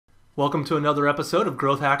Welcome to another episode of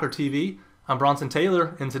Growth Hacker TV. I'm Bronson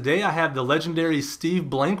Taylor, and today I have the legendary Steve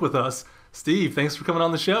Blank with us. Steve, thanks for coming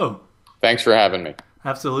on the show. Thanks for having me.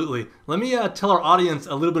 Absolutely. Let me tell our audience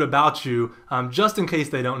a little bit about you, just in case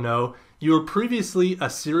they don't know. You were previously a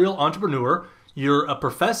serial entrepreneur. You're a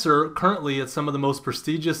professor currently at some of the most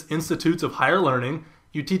prestigious institutes of higher learning.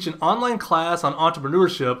 You teach an online class on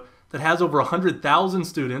entrepreneurship that has over 100,000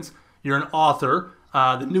 students. You're an author.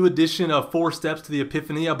 The new edition of 4 Steps to the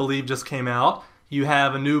Epiphany, I believe, just came out. You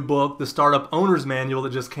have a new book, The Startup Owner's Manual,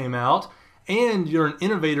 that just came out. And you're an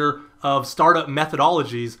innovator of startup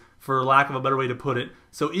methodologies, for lack of a better way to put it.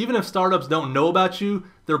 So even if startups don't know about you,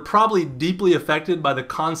 they're probably deeply affected by the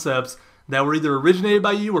concepts that were either originated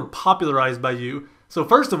by you or popularized by you. So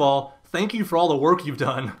first of all, thank you for all the work you've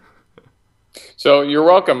done. So you're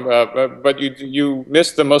welcome, but you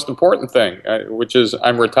missed the most important thing, which is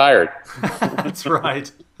I'm retired. That's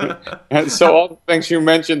right. And so all the things you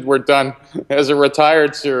mentioned were done as a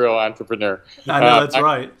retired serial entrepreneur. I know, that's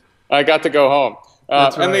right. I got to go home.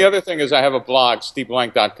 That's right. And the other thing is I have a blog,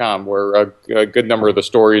 steveblank.com, where a good number of the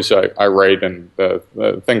stories I write and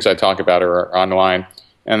the things I talk about are online.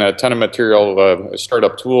 And a ton of material,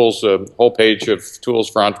 startup tools, a whole page of tools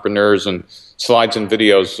for entrepreneurs, and slides and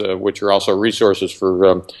videos, which are also resources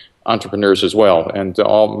for entrepreneurs as well. And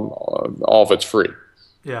all of it's free.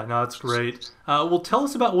 Yeah, no, that's great. Well, tell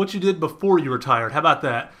us about what you did before you retired. How about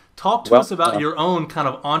that? Talk to us about your own kind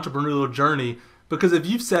of entrepreneurial journey, because if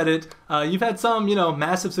you've said it, you've had some,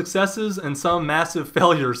 massive successes and some massive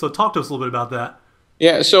failures. So talk to us a little bit about that.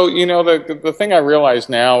 Yeah, so the thing I realize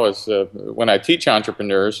now is when I teach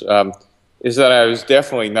entrepreneurs is that I was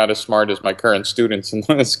definitely not as smart as my current students and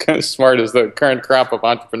not as kind of smart as the current crop of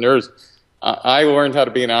entrepreneurs. I learned how to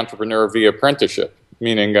be an entrepreneur via apprenticeship,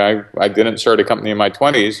 meaning I didn't start a company in my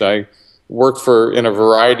 20s. I worked in a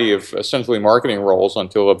variety of essentially marketing roles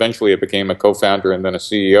until eventually I became a co-founder and then a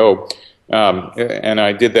CEO. And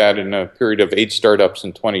I did that in a period of 8 startups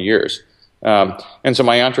in 20 years. And so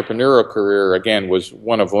my entrepreneurial career, again, was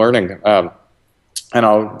one of learning. And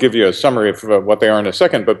I'll give you a summary of what they are in a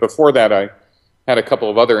second. But before that, I had a couple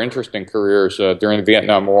of other interesting careers. During the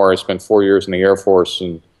Vietnam War, I spent 4 years in the Air Force,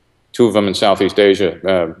 and 2 of them in Southeast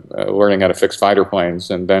Asia, learning how to fix fighter planes.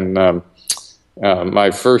 And then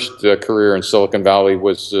my first career in Silicon Valley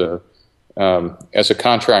was as a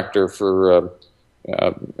contractor for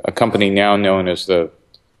a company now known as the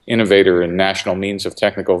Innovator in National Means of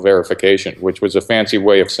Technical Verification, which was a fancy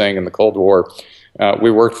way of saying in the Cold War,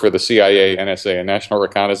 we worked for the CIA, NSA, and National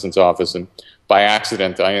Reconnaissance Office, and by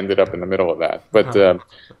accident I ended up in the middle of that. But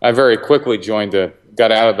I very quickly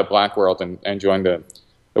got out of the black world and joined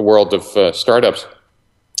the world of startups.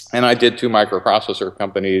 And I did 2 microprocessor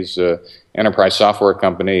companies, enterprise software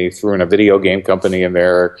company, threw in a video game company in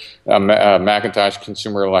there, a Macintosh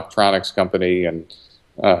consumer electronics company, and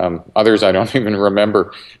others I don't even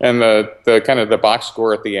remember. And the kind of the box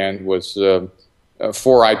score at the end was 4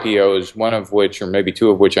 IPOs, one of which, or maybe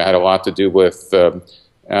 2 of which, I had a lot to do with,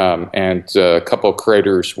 and a couple of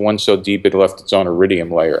craters, one so deep it left its own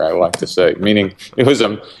iridium layer, I like to say. Meaning one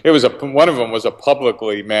of them was a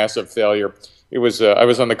publicly massive failure. I was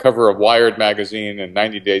on the cover of Wired magazine, and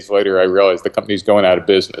 90 days later I realized the company's going out of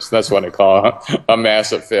business. That's what I call a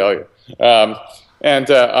massive failure.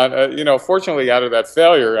 Fortunately, out of that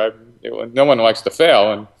failure, no one likes to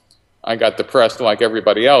fail, and I got depressed like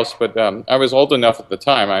everybody else. But I was old enough at the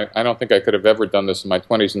time. I don't think I could have ever done this in my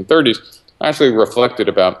 20s and 30s. I actually reflected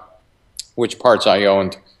about which parts I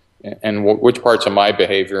owned and which parts of my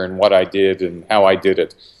behavior and what I did and how I did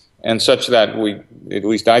it, and such that at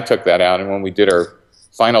least I took that out. And when we did our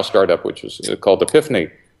final startup, which was called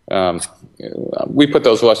Epiphany, we put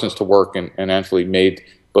those lessons to work and actually made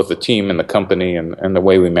both the team and the company and the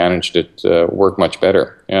way we managed it work much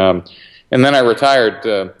better. And then I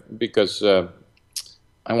retired because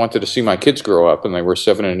I wanted to see my kids grow up, and they were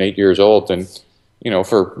 7 and 8 years old. And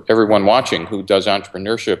for everyone watching who does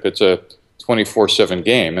entrepreneurship, it's a 24/7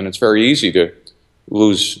 game, and it's very easy to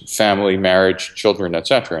lose family, marriage, children,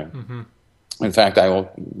 etc. Mm-hmm. In fact, I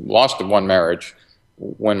lost 1 marriage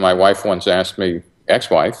when my wife once asked me,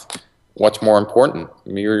 ex-wife, what's more important,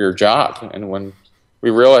 me or your job? And when we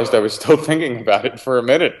realized I was still thinking about it for a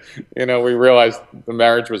minute, we realized the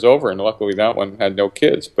marriage was over, and luckily that one had no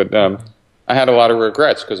kids. But I had a lot of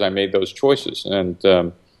regrets because I made those choices. And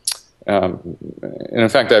in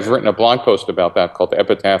fact, I've written a blog post about that called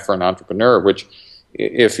Epitaph for an Entrepreneur, which,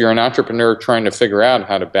 if you're an entrepreneur trying to figure out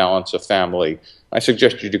how to balance a family, I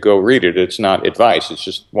suggest you to go read it. It's not advice. It's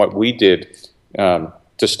just what we did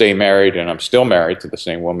to stay married, and I'm still married to the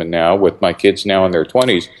same woman now with my kids now in their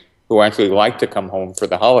 20s. who actually like to come home for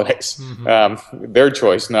the holidays. Their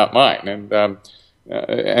choice, not mine.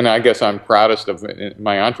 And I guess I'm proudest of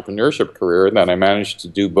my entrepreneurship career that I managed to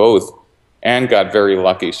do both and got very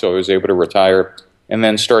lucky. So I was able to retire and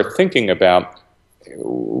then start thinking about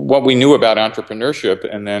what we knew about entrepreneurship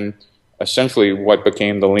and then essentially what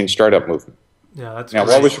became the lean startup movement. Yeah, that's now.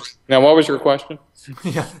 great. What was your question?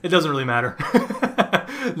 Yeah, it doesn't really matter.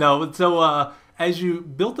 No, so as you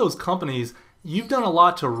built those companies, you've done a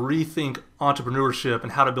lot to rethink entrepreneurship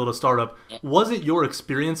and how to build a startup. Was it your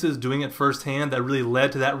experiences doing it firsthand that really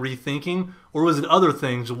led to that rethinking, or was it other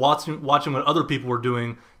things, watching what other people were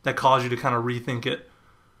doing, that caused you to kind of rethink it?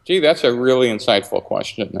 Gee, that's a really insightful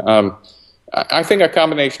question. I think a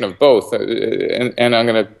combination of both, and I'm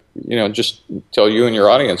going to just tell you and your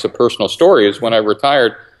audience a personal story. Is when I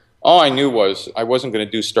retired, all I knew was I wasn't going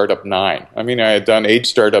to do Startup 9. I mean, I had done 8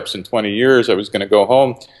 startups in 20 years. I was going to go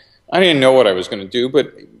home. I didn't know what I was going to do,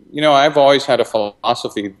 but I've always had a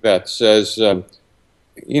philosophy that says,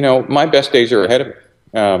 my best days are ahead of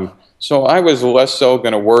me. So I was less so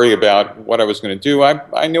going to worry about what I was going to do.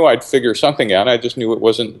 I knew I'd figure something out. I just knew it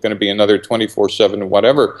wasn't going to be another 24/7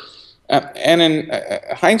 whatever. And in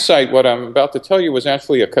hindsight, what I'm about to tell you was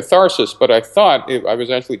actually a catharsis, but I thought I was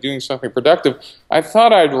actually doing something productive. I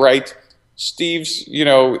thought I'd write Steve's,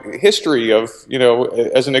 history of,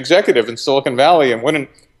 as an executive in Silicon Valley, and wouldn't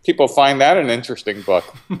people find that an interesting book?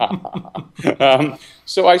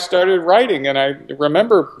 So I started writing, and I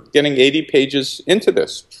remember getting 80 pages into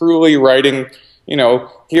this, truly writing,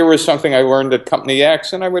 here was something I learned at Company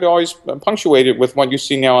X, and I would always punctuate it with what you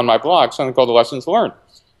see now on my blog, something called Lessons Learned.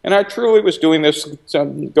 And I truly was doing this,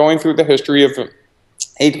 going through the history of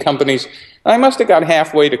 8 companies. I must have got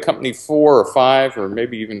halfway to company 4 or 5 or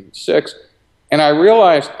maybe even 6. And I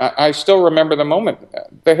realized, I still remember the moment,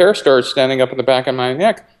 the hair started standing up in the back of my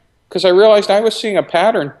neck, because I realized I was seeing a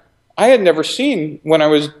pattern I had never seen when I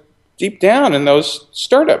was deep down in those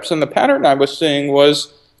startups. And the pattern I was seeing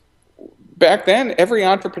was, back then, every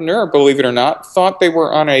entrepreneur, believe it or not, thought they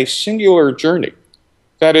were on a singular journey.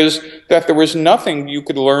 That is, that there was nothing you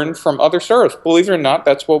could learn from other startups. Believe it or not,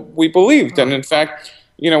 that's what we believed. And in fact,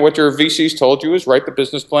 what your VCs told you is write the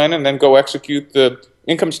business plan and then go execute the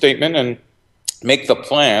income statement and make the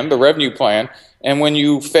plan, the revenue plan. And when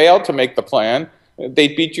you failed to make the plan,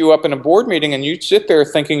 they'd beat you up in a board meeting, and you'd sit there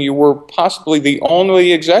thinking you were possibly the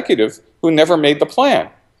only executive who never made the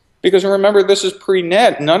plan. Because remember, this is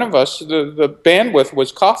pre-net. None of us, the bandwidth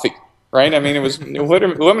was coffee. Right? I mean, it was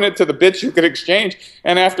limited to the bits you could exchange.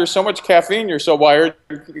 And after so much caffeine, you're so wired,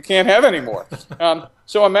 you can't have any more.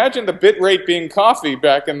 So imagine the bit rate being coffee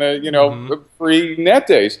back in the, pre-net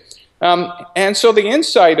days. And so the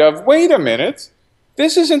insight of, wait a minute,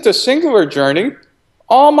 this isn't a singular journey.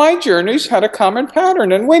 All my journeys had a common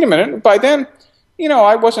pattern. And wait a minute, by then,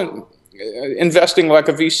 I wasn't investing like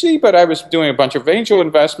a VC, but I was doing a bunch of angel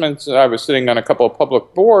investments. I was sitting on a couple of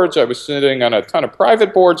public boards. I was sitting on a ton of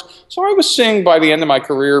private boards. So I was seeing, by the end of my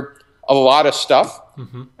career, a lot of stuff.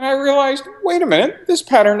 And I realized, wait a minute, this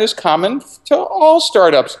pattern is common to all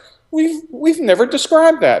startups. We've never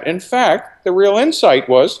described that. In fact, the real insight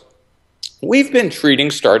was, we've been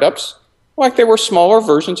treating startups like they were smaller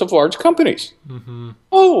versions of large companies.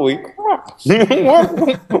 Holy crap.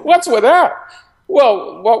 What's with that?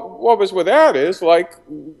 Well, what was with that is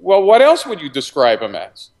what else would you describe them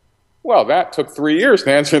as? Well, that took 3 years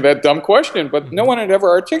to answer that dumb question, but no one had ever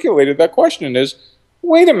articulated that question is,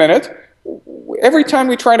 wait a minute, every time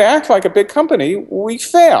we try to act like a big company, we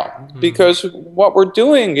fail. Because what we're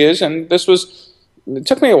doing is, and it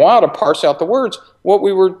took me a while to parse out the words, what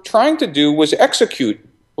we were trying to do was execute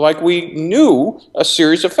like we knew a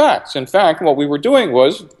series of facts. In fact, what we were doing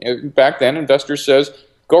was, back then, investors says,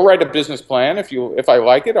 go write a business plan. If I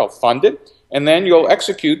like it, I'll fund it. And then you'll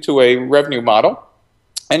execute to a revenue model.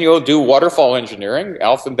 And you'll do waterfall engineering,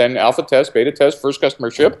 then alpha test, beta test, first customer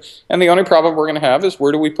ship. And the only problem we're going to have is,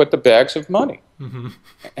 where do we put the bags of money?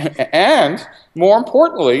 And more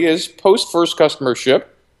importantly is, post first customer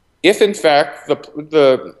ship, if in fact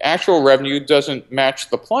the actual revenue doesn't match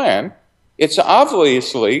the plan, it's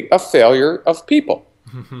obviously a failure of people.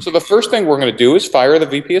 So the first thing we're going to do is fire the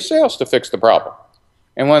VP of sales to fix the problem.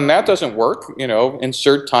 And when that doesn't work,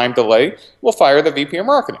 insert time delay, we'll fire the VP of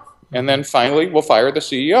marketing. And then finally, we'll fire the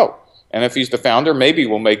CEO. And if he's the founder, maybe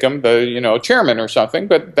we'll make him the chairman or something,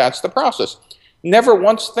 but that's the process. Never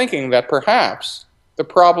once thinking that perhaps the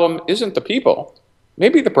problem isn't the people.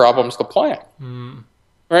 Maybe the problem's the plan.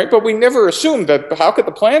 Right? But we never assumed that, how could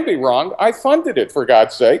the plan be wrong? I funded it, for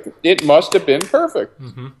God's sake. It must have been perfect.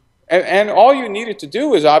 And all you needed to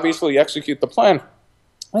do is obviously execute the plan.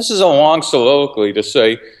 This is a long soliloquy to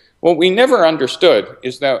say, What we never understood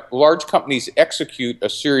is that large companies execute a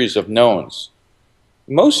series of knowns.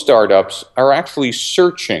 Most startups are actually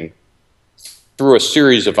searching through a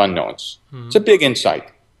series of unknowns. It's a big insight.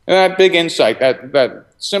 And that big insight, that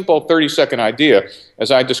simple 30-second idea,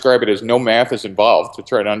 as I describe it as no math is involved to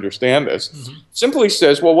try to understand this, simply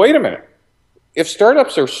says, well, wait a minute. If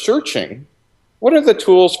startups are searching, what are the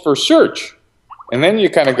tools for search? And then you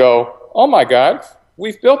kind of go, oh my God,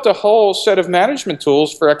 we've built a whole set of management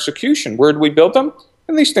tools for execution. Where did we build them?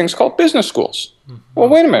 In these things called business schools. Well,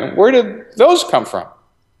 wait a minute. Where did those come from?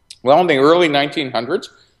 Well, in the early 1900s,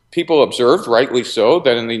 people observed, rightly so,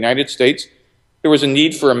 that in the United States, there was a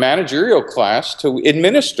need for a managerial class to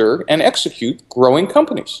administer and execute growing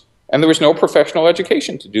companies. And there was no professional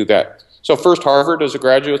education to do that. So first Harvard as a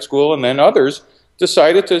graduate school, and then others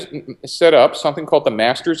decided to set up something called the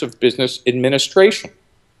Masters of Business Administration.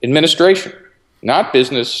 Administration. Not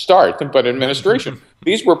business start, but administration.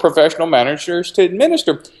 These were professional managers to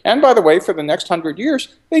administer. And by the way, for the next 100 years,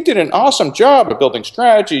 they did an awesome job of building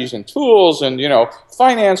strategies and tools and,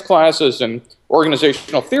 finance classes and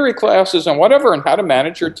organizational theory classes and whatever, and how to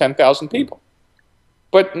manage your 10,000 people.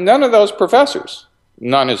 But none of those professors,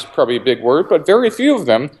 none is probably a big word, but very few of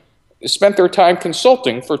them spent their time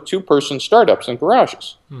consulting for two-person startups and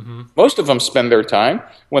garages. Most of them spend their time,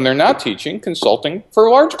 when they're not teaching, consulting for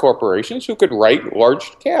large corporations who could write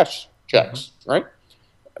large cash checks, right?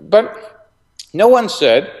 But no one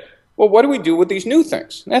said, well, what do we do with these new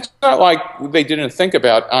things? And that's not like they didn't think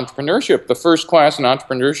about entrepreneurship. The first class in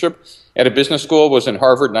entrepreneurship at a business school was in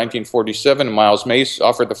Harvard in 1947, and Miles Mace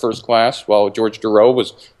offered the first class while George Deroe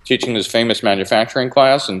was teaching his famous manufacturing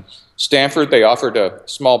class. And Stanford, they offered a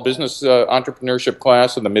small business entrepreneurship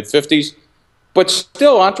class in the mid-50s. But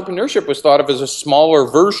still, entrepreneurship was thought of as a smaller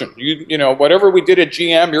version. Whatever we did at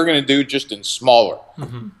GM, you're going to do just in smaller.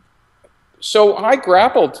 So I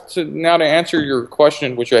grappled to answer your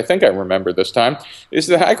question, which I think I remember this time, is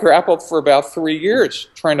that I grappled for about 3 years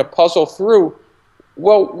trying to puzzle through,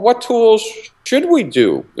 well, what tools should we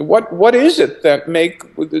do? What is it that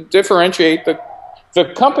differentiate the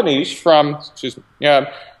companies from,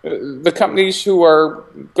 the companies who are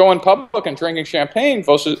going public and drinking champagne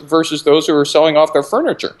versus those who are selling off their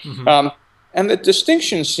furniture? And the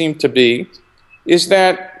distinction seemed to be is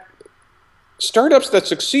that startups that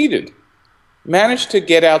succeeded managed to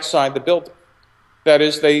get outside the building. That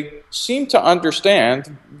is, they seemed to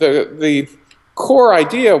understand the core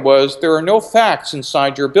idea was there are no facts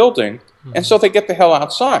inside your building, and so they get the hell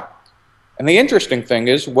outside. And the interesting thing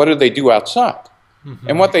is, what do they do outside?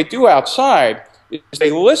 And what they do outside is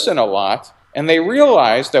they listen a lot, and they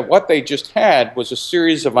realize that what they just had was a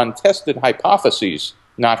series of untested hypotheses,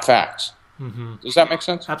 not facts. Does that make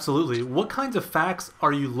sense? Absolutely. What kinds of facts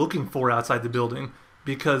are you looking for outside the building?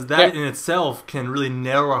 Because that in itself can really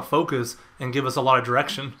narrow our focus and give us a lot of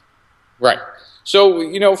direction. Right.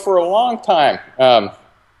 So, for a long time,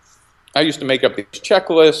 I used to make up these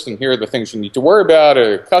checklists, and here are the things you need to worry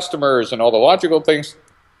about, customers and all the logical things,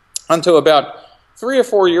 until about 3 or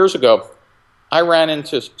 4 years ago, I ran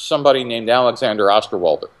into somebody named Alexander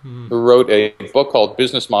Osterwalder, who wrote a book called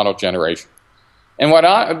Business Model Generation. And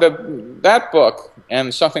that book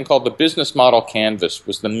and something called the Business Model Canvas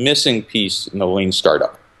was the missing piece in the lean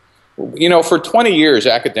startup. For 20 years,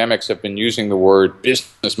 academics have been using the word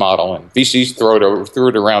business model, and VCs threw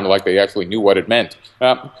it around like they actually knew what it meant.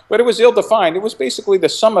 But it was ill-defined. It was basically the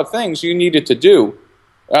sum of things you needed to do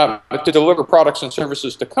to deliver products and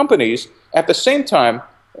services to companies. At the same time,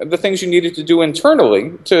 the things you needed to do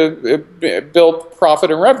internally to build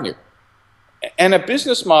profit and revenue. And a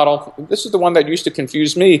business model, this is the one that used to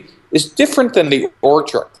confuse me, is different than the org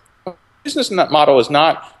chart. Business model is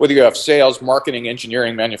not whether you have sales, marketing,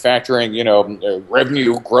 engineering, manufacturing,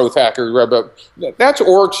 revenue, growth hacker. That's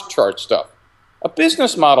org chart stuff. A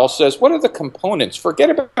business model says, what are the components?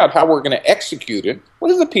 Forget about how we're going to execute it.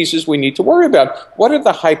 What are the pieces we need to worry about? What are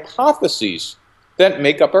the hypotheses that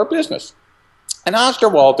make up our business? And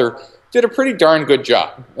Osterwalder did a pretty darn good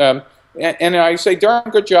job. And I say darn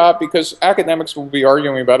good job because academics will be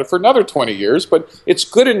arguing about it for another 20 years, but it's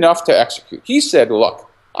good enough to execute. He said, look,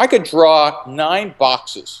 I could draw 9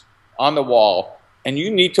 boxes on the wall, and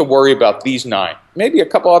you need to worry about these 9. Maybe a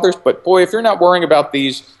couple others, but boy, if you're not worrying about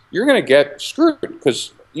these, you're going to get screwed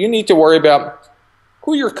because you need to worry about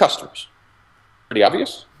who are your customers. Pretty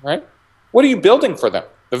obvious, right? What are you building for them?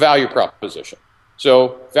 The value proposition.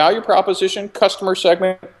 So value proposition, customer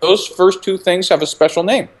segment, those first 2 things have a special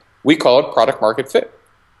name. We call it product market fit,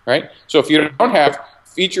 right? So if you don't have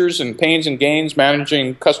features and pains and gains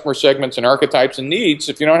managing customer segments and archetypes and needs,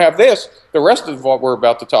 if you don't have this, the rest of what we're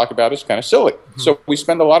about to talk about is kind of silly. So we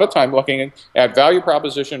spend a lot of time looking at value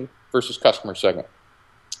proposition versus customer segment.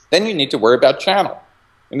 Then you need to worry about channel.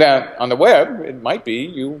 And that on the web, it might be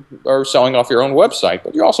you are selling off your own website,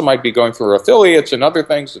 but you also might be going through affiliates and other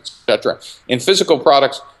things, etc. In physical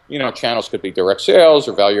products, channels could be direct sales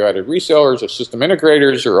or value-added resellers or system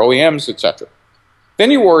integrators or OEMs, etc. Then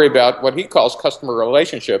you worry about what he calls customer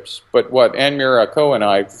relationships, but what Anmir Coe and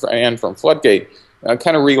I, Ann from Floodgate,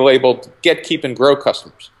 kind of relabeled get, keep, and grow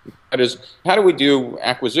customers. That is, how do we do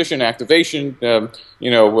acquisition, activation,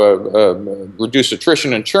 reduce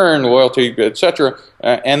attrition and churn, loyalty, etc.,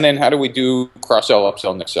 and then how do we do cross-sell,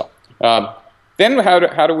 upsell, and upsell? Then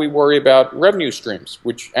how do we worry about revenue streams,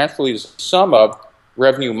 which actually is the sum of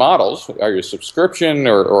revenue models, either subscription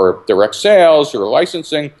or direct sales or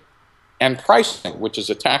licensing, and pricing, which is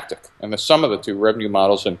a tactic. And the sum of the two, revenue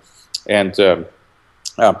models and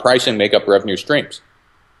pricing, make up revenue streams.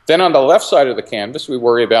 Then on the left side of the canvas, we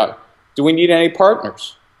worry about, do we need any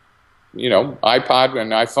partners? iPod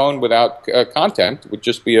and iPhone without content would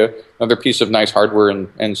just be another piece of nice hardware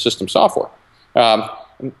and system software.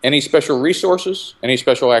 Any special resources, any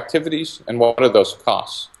special activities, and what are those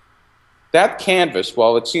costs? That canvas,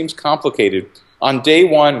 while it seems complicated, on day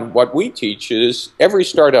one, what we teach is every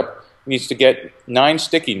startup needs to get 9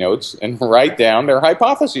 sticky notes and write down their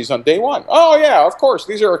hypotheses on day one. Oh, yeah, of course,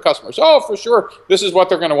 these are our customers. Oh, for sure, this is what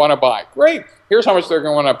they're going to want to buy. Great, here's how much they're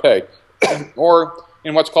going to want to pay. Or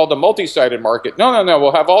in what's called the multi-sided market, no,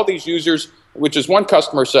 we'll have all these users, which is one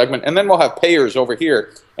customer segment, and then we'll have payers over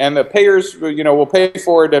here. And the payers, will pay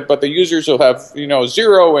for it, but the users will have,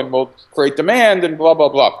 0, and we'll create demand and blah, blah,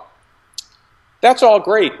 blah. That's all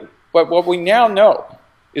great, but what we now know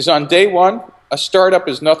is on day one, a startup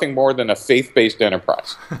is nothing more than a faith-based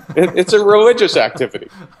enterprise. It's a religious activity.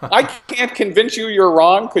 I can't convince you you're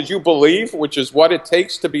wrong because you believe, which is what it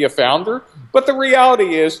takes to be a founder, but the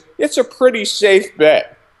reality is it's a pretty safe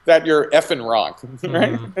bet that you're effing wrong,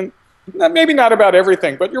 right? And maybe not about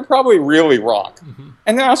everything, but you're probably really wrong.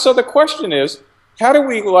 And now, so the question is, how do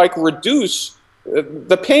we reduce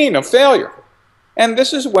the pain of failure? And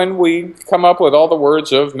this is when we come up with all the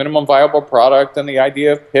words of minimum viable product and the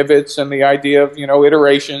idea of pivots and the idea of,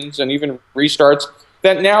 iterations and even restarts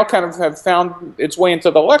that now kind of have found its way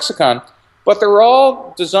into the lexicon, but they're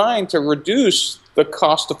all designed to reduce the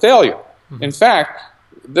cost of failure. In fact,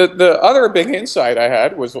 the other big insight I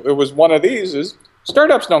had was one of these is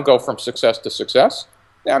startups don't go from success to success.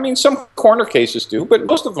 I mean, some corner cases do, but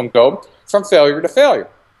most of them go from failure to failure.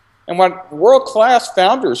 And what world-class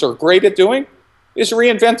founders are great at doing is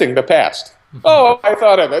reinventing the past. Oh, I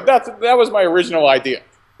thought of it. That was my original idea.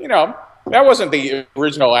 That wasn't the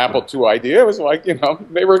original Apple II idea. It was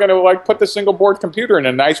they were going to put the single board computer in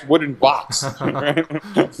a nice wooden box. Right?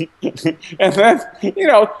 And then,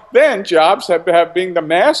 then Jobs being the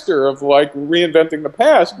master of reinventing the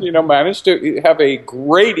past, managed to have a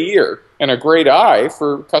great ear and a great eye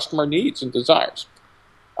for customer needs and desires.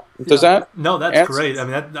 Does that? No, that's great. I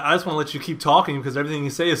mean, I just want to let you keep talking because everything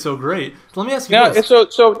you say is so great. So let me ask you this.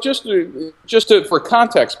 So just for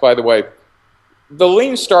context, by the way, the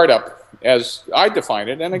lean startup, as I define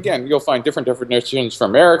it, and again, you'll find different definitions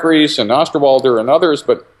from Eric Ries and Osterwalder and others,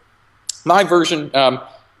 but my version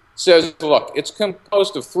says, look, it's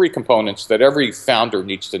composed of 3 components that every founder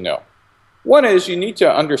needs to know. One is you need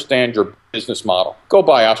to understand your business model. Go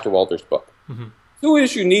buy Osterwalder's book. 2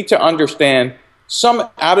 is you need to understand some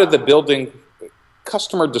out-of-the-building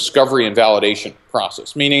customer discovery and validation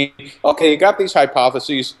process, meaning, okay, you got these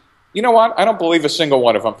hypotheses. You know what? I don't believe a single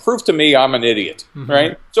one of them. Prove to me I'm an idiot,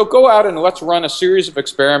 right? So go out and let's run a series of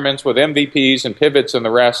experiments with MVPs and pivots and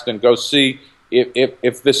the rest and go see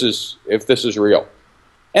if this is real.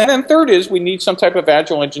 And then third is we need some type of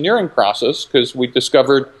agile engineering process because we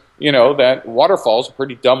discovered, that waterfall is a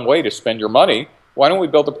pretty dumb way to spend your money. Why don't we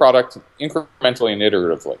build the product incrementally and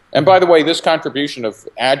iteratively? And by the way, this contribution of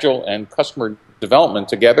agile and customer development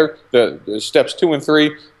together, the steps 2 and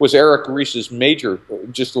 3, was Eric Ries's major,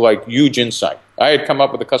 huge insight. I had come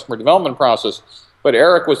up with a customer development process, but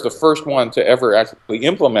Eric was the first one to ever actually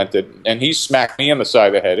implement it, and he smacked me on the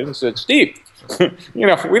side of the head and said, Steve,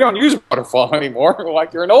 we don't use waterfall anymore.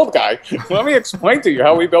 You're an old guy. Let me explain to you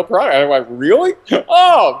how we build product. And I'm like, really?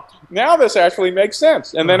 Oh, now this actually makes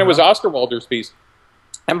sense. And then it was Osterwalder's piece.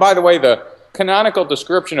 And by the way, the canonical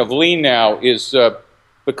description of lean now is the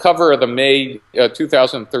cover of the May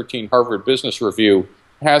 2013 Harvard Business Review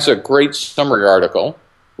has a great summary article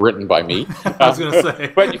written by me. I was going to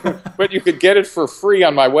say. but you could get it for free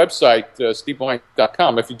on my website,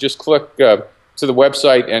 steveblank.com. If you just click to the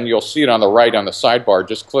website and you'll see it on the right on the sidebar,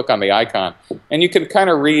 just click on the icon. And you can kind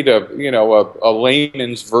of read a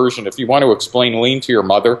layman's version if you want to explain lean to your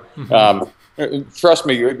mother. Trust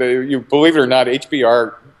me, you believe it or not,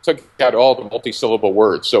 HBR took out all the multi-syllable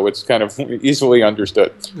words, so it's kind of easily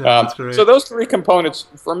understood. Yeah, that's great. So those three components,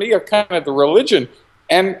 for me, are kind of the religion.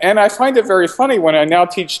 And I find it very funny when I now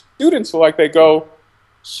teach students, like they go,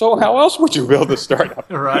 so how else would you build a startup?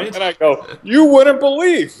 Right. And I go, you wouldn't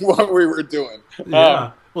believe what we were doing.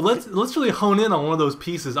 Yeah. Well, let's really hone in on one of those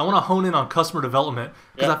pieces. I want to hone in on customer development,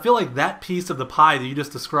 because I feel like that piece of the pie that you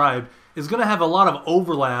just described is going to have a lot of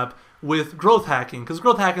overlap with growth hacking, because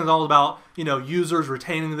growth hacking is all about, you know, users,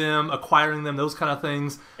 retaining them, acquiring them, those kind of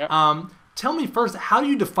things. Yep. Tell me first, how do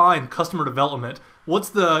you define customer development? What's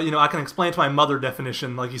the, you know, I can explain to my mother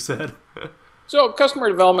definition, like you said. So customer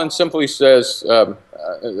development simply says a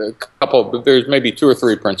couple, there's maybe 2 or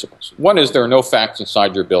 3 principles. One is there are no facts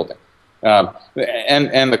inside your building.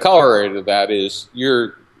 And the corollary to that is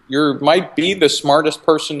you might be the smartest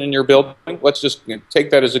person in your building. Let's just take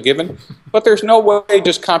that as a given. But there's no way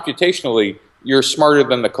just computationally you're smarter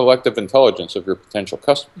than the collective intelligence of your potential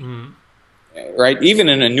customers. Mm-hmm. Right? Even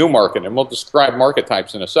in a new market, and we'll describe market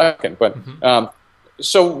types in a second. But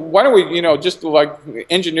so why don't we, you know, just like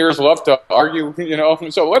engineers love to argue, you know,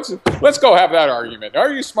 so let's go have that argument.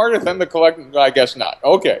 Are you smarter than the collective? I guess not.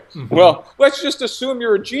 Okay. Mm-hmm. Well, let's just assume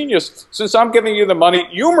you're a genius. Since I'm giving you the money,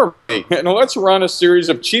 humor me, and let's run a series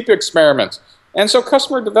of cheap experiments. And so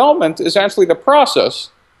customer development is actually the process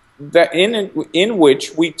that in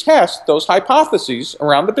which we test those hypotheses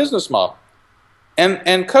around the business model.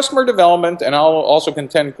 And customer development, and I'll also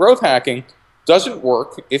contend growth hacking, doesn't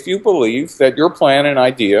work if you believe that your plan and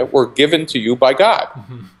idea were given to you by God,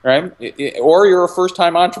 right? Or you're a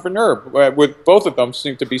first-time entrepreneur. With both of them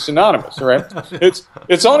seem to be synonymous, right?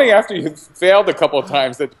 It's only after you've failed a couple of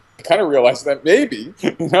times that you kind of realize that maybe,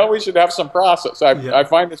 you know, we should have some process. I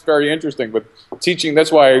find this very interesting with teaching.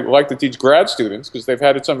 That's why I like to teach grad students, because they've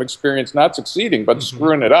had some experience not succeeding but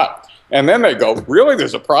screwing it up. And then they go, really,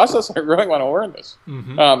 there's a process? I really want to learn this.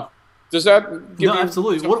 Does that give you...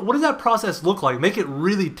 absolutely. What does that process look like? Make it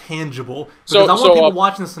really tangible. Because I want people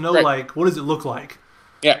watching this to know, like, what does it look like?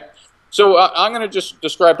 Yeah. So I'm going to just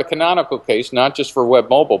describe the canonical case, not just for web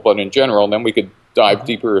mobile, but in general, and then we could dive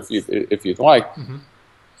deeper if you'd like.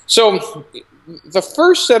 So the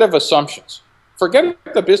first set of assumptions, forget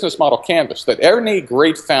the business model canvas that any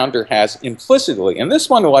great founder has implicitly, and this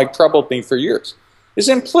one like troubled me for years, is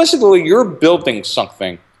implicitly you're building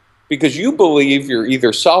something because you believe you're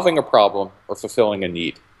either solving a problem or fulfilling a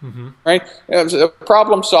need, right?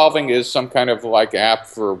 Problem solving is some kind of like app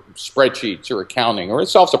for spreadsheets or accounting, or it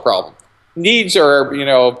solves a problem. Needs are, you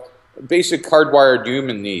know, basic hardwired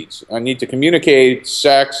human needs. I need to communicate,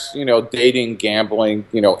 sex, you know, dating, gambling,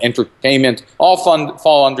 you know, entertainment, all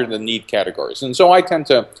fall under the need categories. And so I tend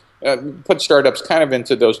to put startups kind of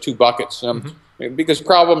into those 2 buckets. Because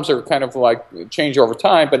problems are kind of like change over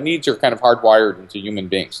time, but needs are kind of hardwired into human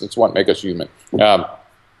beings. That's what makes us human.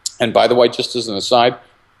 And by the way, just as an aside,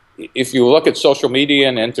 if you look at social media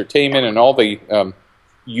and entertainment and all the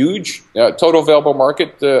huge total available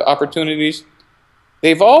market opportunities,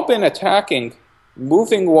 they've all been attacking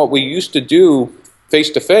moving what we used to do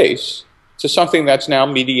face-to-face to something that's now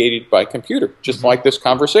mediated by computer, just like this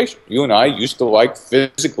conversation. You and I used to, like,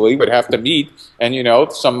 physically would have to meet, and, you know,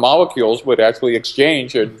 some molecules would actually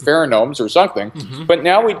exchange pheromones or something. But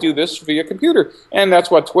now we do this via computer. And that's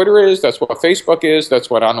what Twitter is, that's what Facebook is, that's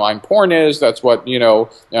what online porn is, that's what, you know,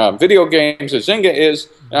 video games, Zynga is.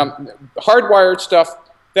 Hardwired stuff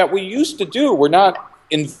that we used to do. We're not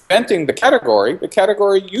inventing the category. The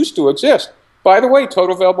category used to exist. By the way,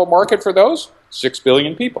 total available market for those, 6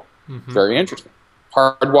 billion people. Very interesting.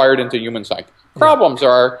 Hardwired into human psyche. Problems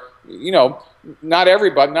are, you know, not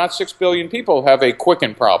everybody, not 6 billion people have a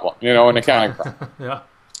Quicken problem, you know, an accounting problem.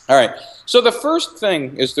 All right. So the first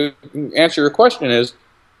thing is to answer your question is,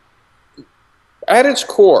 at its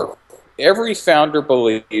core, every founder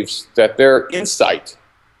believes that their insight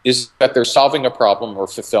is that they're solving a problem or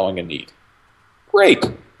fulfilling a need. Great.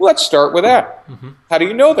 Let's start with that. How do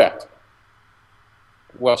you know that?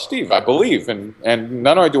 Well, Steve, I believe, and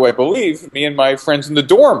not only do I believe, me and my friends in the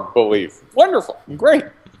dorm believe. Wonderful, great.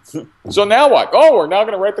 So now what? Oh, we're now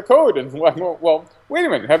going to write the code. And well, wait a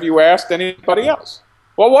minute, have you asked anybody else?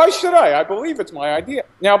 Well, why should I? I believe it's my idea.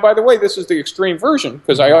 Now, by the way, this is the extreme version,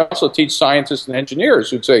 because I also teach scientists and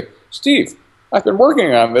engineers who'd say, Steve, I've been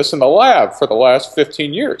working on this in the lab for the last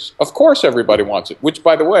 15 years. Of course everybody wants it, which,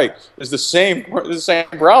 by the way, is the same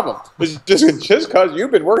problem. It's just because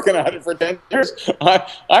you've been working on it for 10 years.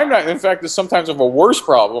 I'm not, in fact, it's sometimes of a worse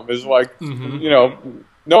problem is like, you know,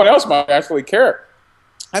 no one else might actually care.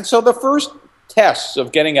 And so the first tests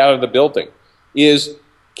of getting out of the building is,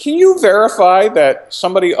 can you verify that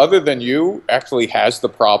somebody other than you actually has the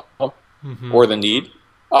problem? or the need.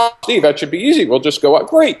 Oh, Steve, that should be easy. We'll just go out.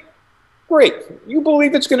 Great. Great. You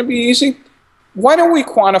believe it's going to be easy? Why don't we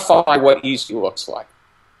quantify what easy looks like?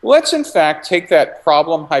 Let's, in fact, take that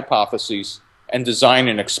problem hypothesis and design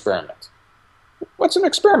an experiment. What's an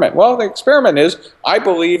experiment? Well, the experiment is, I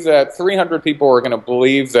believe that 300 people are going to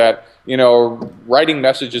believe that, writing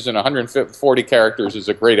messages in 140 characters is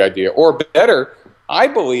a great idea. Or better, I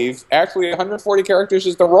believe actually 140 characters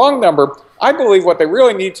is the wrong number. I believe what they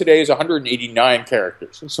really need today is 189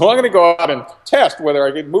 characters. So I'm going to go out and test whether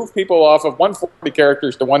I can move people off of 140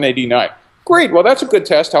 characters to 189. Great, well, that's a good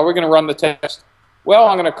test. How are we going to run the test? Well,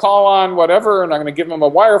 I'm going to call on whatever, and I'm going to give them a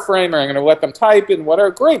wireframe, or I'm going to let them type in whatever.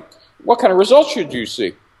 Great. What kind of results should you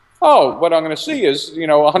see? Oh, what I'm going to see is,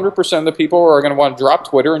 100% of the people are going to want to drop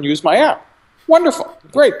Twitter and use my app. Wonderful.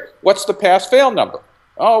 Great. What's the pass-fail number?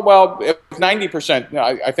 Oh, well, if 90%,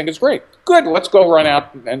 I think it's great. Good. Let's go run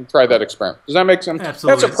out and try that experiment. Does that make sense?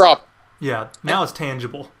 Absolutely. That's a problem. Yeah. Now it's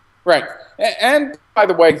tangible. Right. And by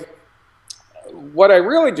the way, what I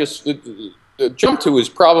really just jumped to is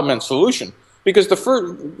problem and solution. Because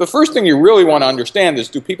the first thing you really want to understand is,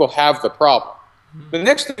 do people have the problem? The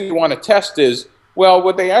next thing you want to test is, well,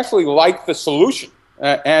 would they actually like the solution?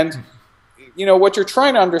 What you're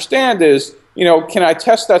trying to understand is, can I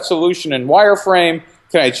test that solution in wireframe?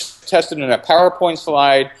 Can I test it in a PowerPoint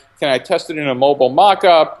slide? Can I test it in a mobile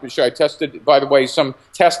mock-up? Should I test it, by the way, some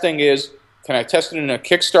testing is, can I test it in a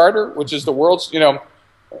Kickstarter, which is the world's,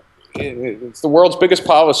 it's the world's biggest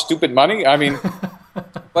pile of stupid money. I mean,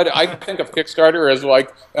 but I think of Kickstarter as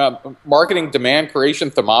like marketing demand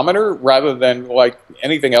creation thermometer rather than like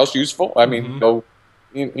anything else useful. I mean,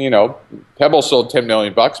 Pebble sold 10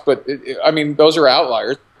 million bucks, but those are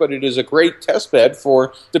outliers. But it is a great test bed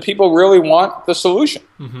for, do people really want the solution?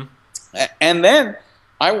 And then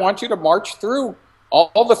I want you to march through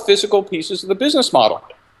all the physical pieces of the business model.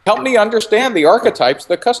 Help me understand the archetypes of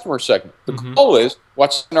the customer segment. The goal is,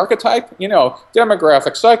 what's an archetype?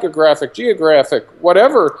 Demographic, psychographic, geographic,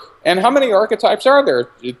 whatever. And how many archetypes are there?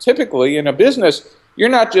 Typically, in a business, you're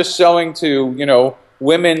not just selling to,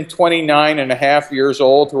 women 29 and a half years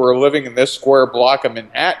old who are living in this square block of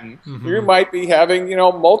Manhattan. You might be having,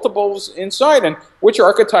 multiples inside. And which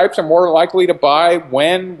archetypes are more likely to buy,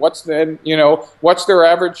 when, what's their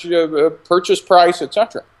average purchase price,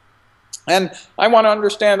 etc. And I want to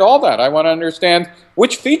understand all that. I want to understand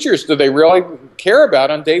which features do they really care about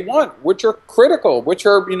on day one, which are critical, which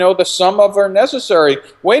are, the sum of are necessary.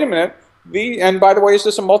 Wait a minute. And by the way, is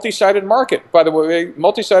this a multi-sided market? By the way,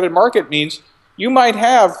 multi-sided market means you might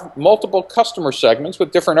have multiple customer segments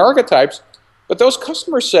with different archetypes, but those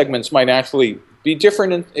customer segments might actually be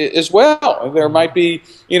different as well. There might be,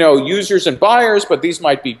 users and buyers, but these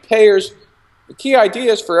might be payers. The key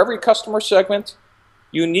idea is, for every customer segment,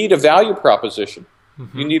 you need a value proposition.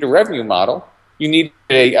 You need a revenue model. You need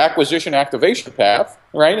a acquisition activation path,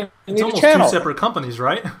 right? You need it's a channel. Two separate companies,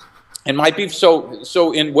 right? It might be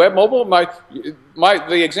so in web mobile.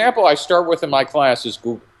 The example I start with in my class is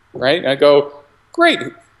Google, right? And I go, great,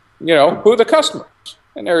 who are the customers?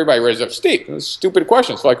 And everybody raises up, Steve. Stupid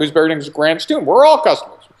questions like, who's better than Grant Stone? We're all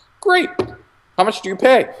customers. Great. How much do you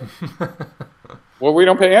pay? Well, we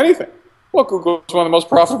don't pay anything. Well, Google is one of the most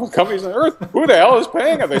profitable companies on earth. Who the hell is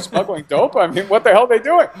paying? Are they smuggling dope? I mean, what the hell are they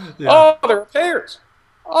doing? Yeah. Oh, they're payers.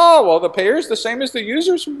 Oh, well, the payers the same as the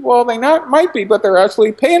users? Well, they might be, but they're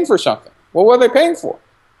actually paying for something. Well, what are they paying for?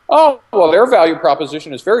 Oh, well, their value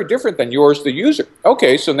proposition is very different than yours, the user.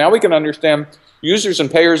 Okay, so now we can understand users and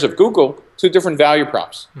payers of Google, two different value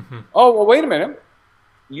props. Oh, well, wait a minute.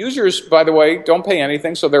 Users, by the way, don't pay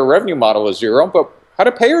anything, so their revenue model is zero, but how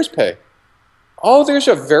do payers pay? Oh, there's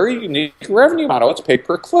a very unique revenue model. It's pay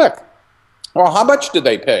per click. Well, how much do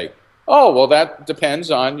they pay? Oh, well, that depends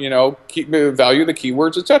on, value of the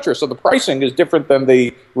keywords, etc. So the pricing is different than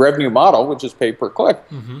the revenue model, which is pay per click.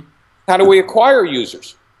 How do we acquire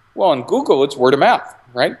users? Well, in Google, it's word of mouth,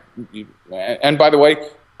 right? And by the way,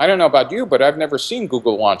 I don't know about you, but I've never seen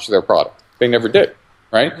Google launch their product. They never did,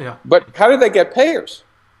 right? Yeah. But how do they get payers?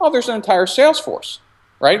 Oh, there's an entire sales force.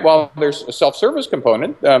 Right? While there's a self-service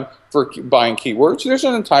component for buying keywords, there's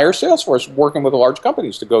an entire sales force working with large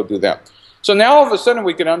companies to go do that. So now all of a sudden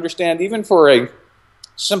we can understand, even for a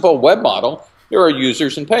simple web model, there are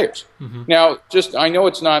users and payers. Now, I know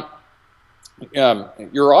it's not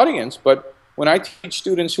your audience, but when I teach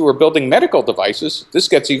students who are building medical devices, this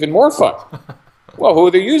gets even more fun. Well, who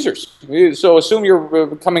are the users? So assume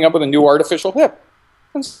you're coming up with a new artificial hip.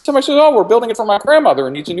 And somebody says, oh, we're building it for my grandmother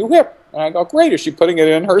and needs a new hip. And I go, great, is she putting it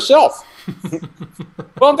in herself?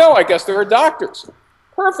 Well, no, I guess there are doctors.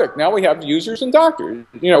 Perfect, now we have users and doctors,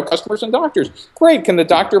 customers and doctors. Great, can the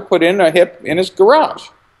doctor put in a hip in his garage?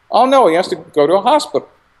 Oh, no, he has to go to a hospital.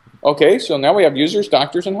 Okay, so now we have users,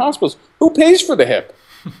 doctors, and hospitals. Who pays for the hip?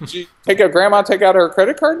 Grandma take out her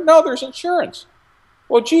credit card? No, there's insurance.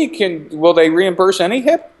 Well, gee, will they reimburse any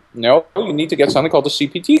hip? No, you need to get something called the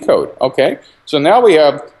CPT code. Okay, so now we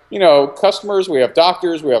have, customers, we have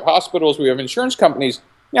doctors, we have hospitals, we have insurance companies.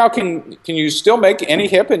 Now, can you still make any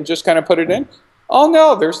hip and just kind of put it in? Oh,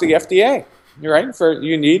 no, there's the FDA, right?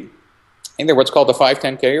 You need either what's called the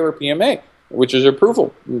 510K or a PMA, which is an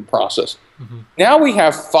approval process. Mm-hmm. Now we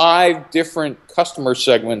have 5 different customer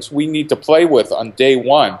segments we need to play with on day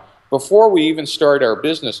one before we even start our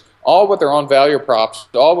business, all with their own value props,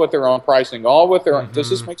 all with their own pricing, all with their own. Does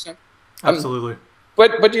this make sense? Absolutely.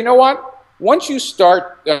 But you know what? Once you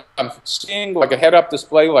start seeing like a head-up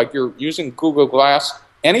display, like you're using Google Glass,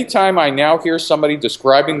 anytime I now hear somebody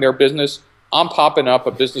describing their business, I'm popping up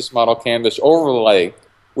a business model canvas overlay,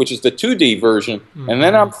 which is the 2D version, and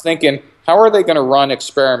then I'm thinking, how are they going to run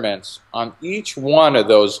experiments on each one of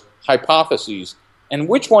those hypotheses, and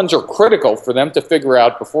which ones are critical for them to figure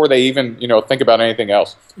out before they even think about anything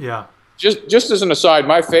else? Yeah. Just as an aside,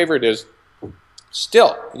 my favorite is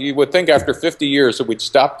still, you would think after 50 years that we'd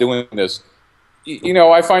stop doing this.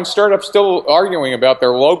 I find startups still arguing about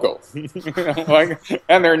their logo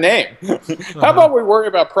and their name. How about we worry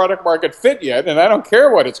about product market fit yet, and I don't care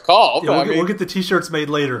what it's called. Yeah, we'll get the T-shirts made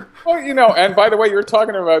later. Well, and by the way, you're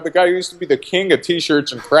talking about the guy who used to be the king of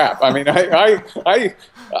T-shirts and crap. I mean,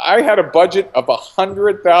 I had a budget of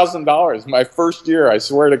 $100,000 my first year, I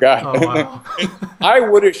swear to God. Oh, wow. I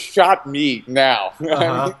would have shot me now.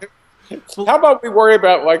 Uh-huh. How about we worry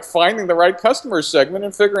about finding the right customer segment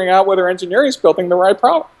and figuring out whether engineering is building the right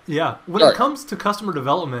problem? Yeah. When it comes to customer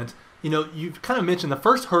development, you've kind of mentioned the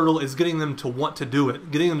first hurdle is getting them to want to do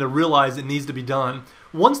it, getting them to realize it needs to be done.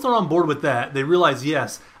 Once they're on board with that, they realize,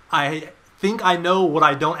 yes, I think I know what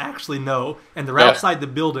I don't actually know, and they're outside the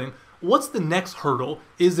building. What's the next hurdle?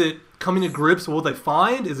 Is it coming to grips with what they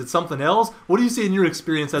find? Is it something else? What do you see in your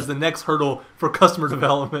experience as the next hurdle for customer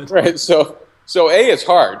development? Right. So A, it's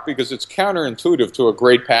hard because it's counterintuitive to a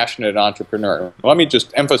great, passionate entrepreneur. Let me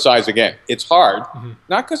just emphasize again, it's hard,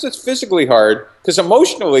 not because it's physically hard, because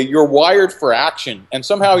emotionally you're wired for action, and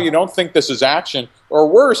somehow you don't think this is action, or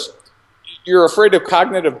worse, you're afraid of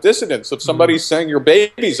cognitive dissonance, of somebody saying your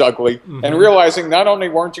baby's ugly, and realizing not only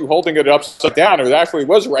weren't you holding it upside down, it actually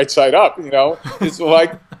was right side up, It's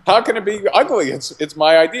like, how can it be ugly? It's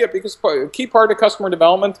my idea, because a key part of customer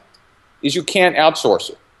development is you can't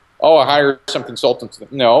outsource it. Oh, I hire some consultants.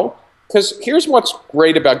 No, because here's what's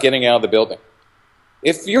great about getting out of the building.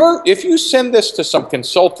 If you send this to some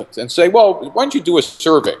consultant and say, well, why don't you do a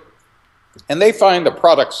survey, and they find the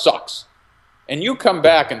product sucks, and you come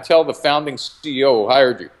back and tell the founding CEO who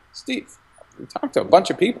hired you, Steve, we talked to a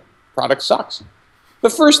bunch of people, product sucks.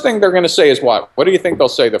 The first thing they're going to say is what? What do you think they'll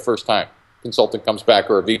say the first time consultant comes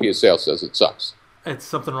back or a VP of sales says it sucks? It's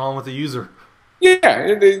something wrong with the user.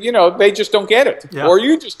 Yeah, they just don't get it, or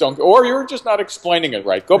you just don't, or you're just not explaining it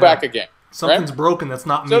right. Go back again. Something's broken. That's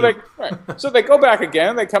not me. So they go back again,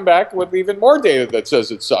 and they come back with even more data that says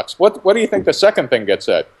it sucks. What do you think the second thing gets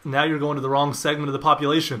said? Now you're going to the wrong segment of the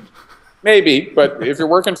population. Maybe, but if you're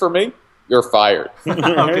working for me, you're fired.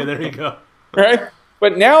 Okay, there you go. Right?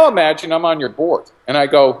 But now imagine I'm on your board, and I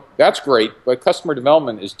go, that's great, but customer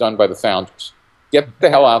development is done by the founders. Get the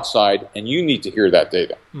hell outside, and you need to hear that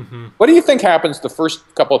data. What do you think happens the first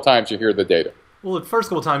couple of times you hear the data? Well, the first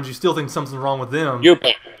couple of times you still think something's wrong with them.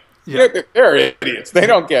 They're idiots. They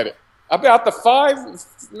don't get it. About the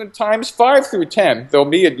 5 through 10, though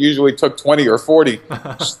me it usually took 20 or 40,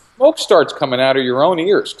 smoke starts coming out of your own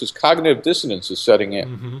ears because cognitive dissonance is setting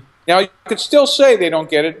in. Now, you could still say they don't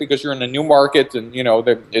get it because you're in a new market, and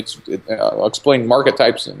I'll explain market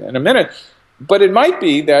types in a minute. But it might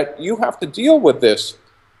be that you have to deal with this,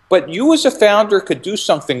 but you as a founder could do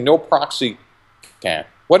something no proxy can.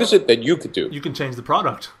 What is it that you could do? You can change the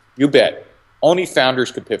product. You bet. Only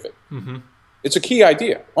founders could pivot. It's a key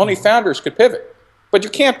idea. Only founders could pivot. But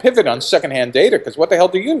you can't pivot on secondhand data because what the hell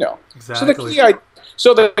do you know? Exactly.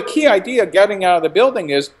 So the key idea getting out of the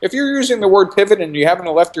building is if you're using the word pivot and you haven't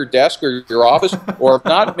left your desk or your office or have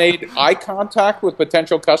not made eye contact with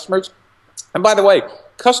potential customers, and by the way,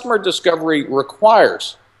 customer discovery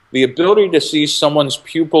requires the ability to see someone's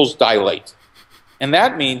pupils dilate. And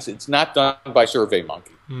that means it's not done by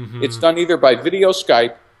SurveyMonkey. It's done either by video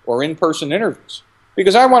Skype or in-person interviews.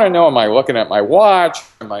 Because I want to know, am I looking at my watch?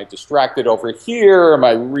 Am I distracted over here? Am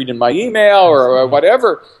I reading my email or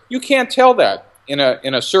whatever? You can't tell that in a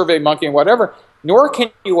SurveyMonkey and whatever, nor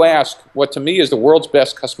can you ask what to me is the world's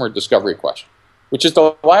best customer discovery question, which is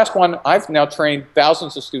the last one I've now trained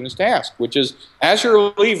thousands of students to ask, which is, as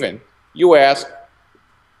you're leaving, you ask,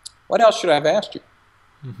 What else should I have asked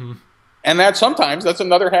you? And sometimes that's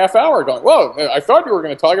another half hour going, well, I thought you were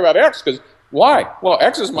going to talk about X, because why? Well,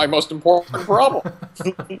 X is my most important problem.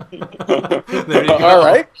 All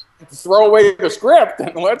right. Throw away the script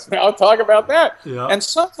and let's now talk about that. Yeah. And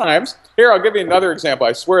sometimes, here, I'll give you another example.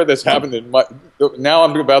 I swear this happened now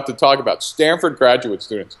I'm about to talk about Stanford graduate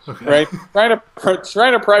students, right? Trying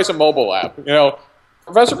to price a mobile app.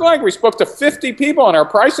 Professor Blank, we spoke to 50 people on our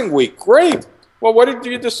pricing week. Great. Well, what did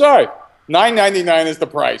you decide? $9.99 is the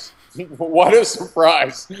price. What a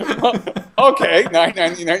surprise. Okay,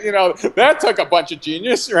 $9.99. That took a bunch of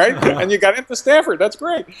genius, right? And you got into Stanford. That's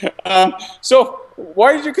great. So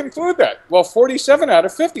why did you conclude that? Well, 47 out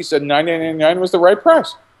of 50 said $9.99 was the right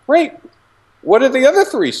price. Great. What did the other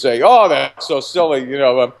 3 say? Oh, that's so silly.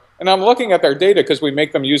 And I'm looking at their data because we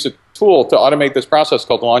make them use a tool to automate this process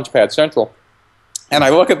called Launchpad Central. And I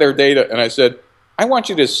look at their data and I said, I want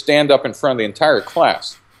you to stand up in front of the entire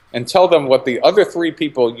class and tell them what the other 3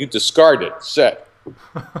 people you discarded said.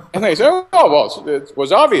 And they said, oh, well, it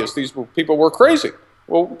was obvious. These people were crazy.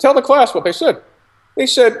 Well, tell the class what they said. They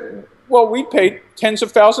said, well, we paid tens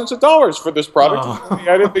of thousands of dollars for this product. We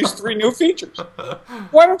added these 3 new features.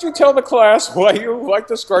 Why don't you tell the class why you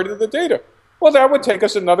discarded the data? Well, that would take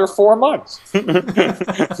us another 4 months. And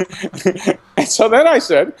so then I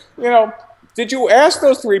said, did you ask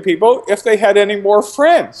those 3 people if they had any more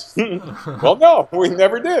friends? Well, no, we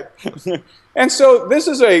never did. And so this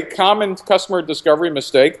is a common customer discovery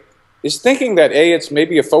mistake, is thinking that it's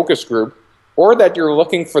maybe a focus group or that you're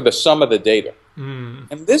looking for the sum of the data.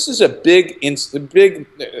 And this is a big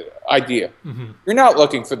idea. You're not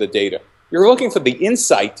looking for the data. You're looking for the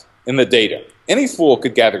insight in the data. Any fool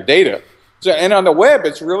could gather data. And on the web,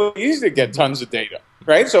 it's really easy to get tons of data.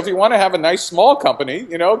 Right? So if you want to have a nice small company,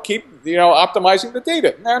 keep optimizing the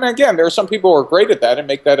data. And again, there are some people who are great at that and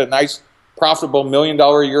make that a nice, profitable $1 million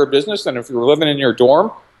a year business. And if you're living in your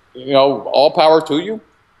dorm, all power to you.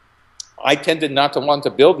 I tended not to want to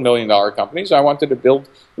build $1 million companies. I wanted to build,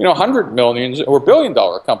 100 millions or $1 billion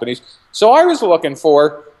companies. So I was looking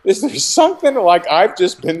for, is there something like I've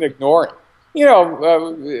just been ignoring?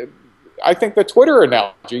 I think the Twitter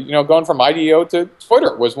analogy, going from IDEO to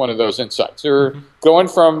Twitter was one of those insights. Or going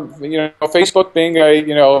from, Facebook being a,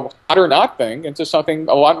 hot or not thing into something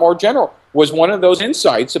a lot more general was one of those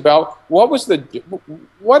insights about what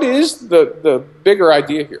is the bigger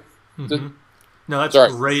idea here. No, that's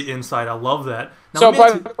great insight. I love that. Now, so,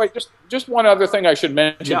 by the way, just one other thing I should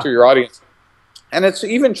mention to your audience, and it's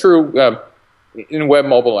even true in web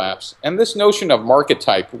mobile apps, and this notion of market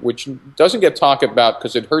type, which doesn't get talked about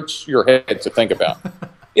because it hurts your head to think about.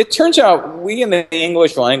 It turns out we in the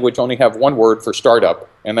English language only have one word for startup,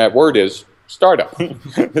 and that word is startup.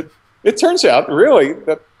 It turns out, really,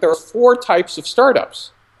 that there are 4 types of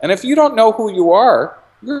startups. And if you don't know who you are,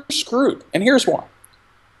 you're screwed. And here's why.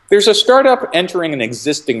 There's a startup entering an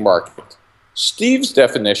existing market. Steve's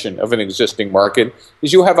definition of an existing market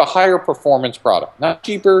is you have a higher performance product. Not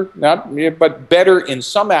cheaper, but better in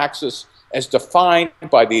some axis as defined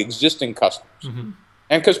by the existing customers.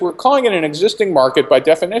 And because we're calling it an existing market by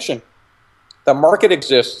definition, the market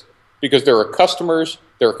exists because there are customers,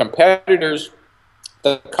 there are competitors.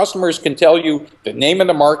 The customers can tell you the name of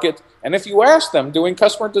the market. And if you ask them doing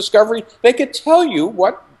customer discovery, they could tell you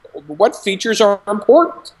what features are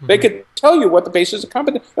important. They could tell you what the basis of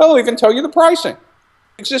company. They'll even tell you the pricing.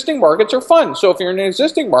 Existing markets are fun. So if you're in an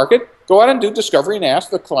existing market, go out and do discovery and ask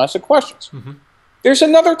the classic questions. There's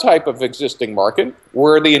another type of existing market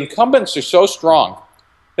where the incumbents are so strong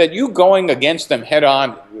that you going against them head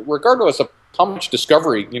on, regardless of how much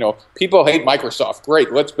discovery, people hate Microsoft.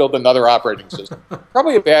 Great, let's build another operating system.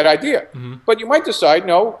 Probably a bad idea. But you might decide,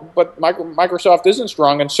 no, but Microsoft isn't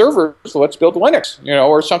strong in servers, so let's build Linux,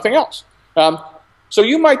 or something else. So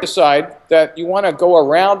you might decide that you want to go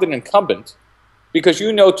around an incumbent because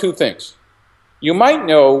you know 2 things. You might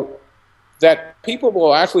know that people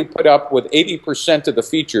will actually put up with 80% of the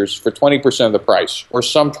features for 20% of the price, or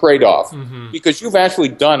some trade-off, because you've actually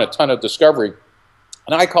done a ton of discovery.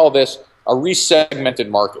 And I call this a resegmented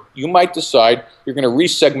market. You might decide you're going to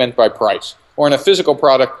resegment by price. Or in a physical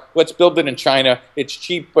product, let's build it in China. It's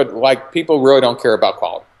cheap, but people really don't care about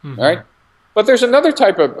quality. All right? But there's another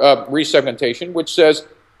type of resegmentation which says,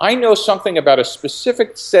 I know something about a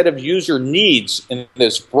specific set of user needs in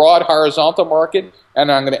this broad horizontal market,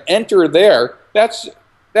 and I'm going to enter there. That's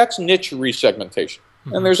niche resegmentation.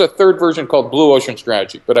 And there's a third version called Blue Ocean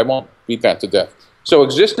Strategy, but I won't beat that to death. So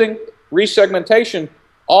existing resegmentation,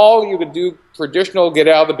 all you could do, traditional, get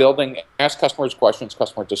out of the building, ask customers questions,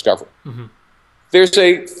 customer discovery. There's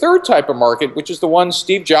a third type of market, which is the one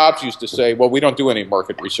Steve Jobs used to say, well, we don't do any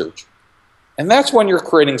market research. And that's when you're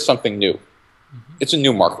creating something new. It's a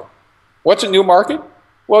new market. What's a new market?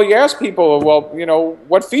 Well, you ask people, well, you know,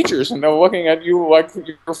 what features? And they're looking at you like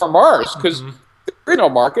you're from Mars, because there is no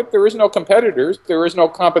market, there is no competitors, there is no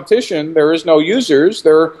competition, there is no users,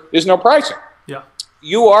 there is no pricing. Yeah.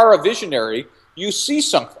 You are a visionary. You see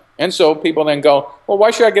something. And so people then go, well,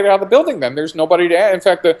 why should I get out of the building then? There's nobody to add. In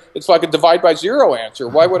fact, it's like a divide by zero answer.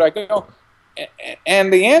 Why would I go?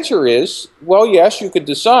 And the answer is, well, yes, you could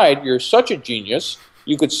decide you're such a genius.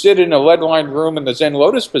 You could sit in a lead-lined room in the Zen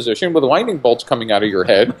Lotus position with lightning bolts coming out of your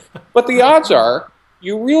head. But the odds are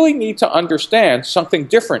you really need to understand something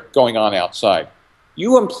different going on outside.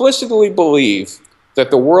 You implicitly believe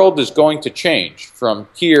that the world is going to change from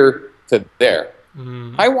here to there.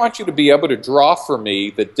 I want you to be able to draw for me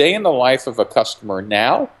the day in the life of a customer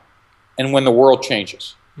now and when the world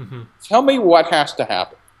changes. Tell me what has to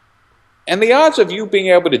happen. And the odds of you being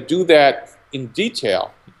able to do that in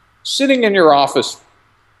detail, sitting in your office,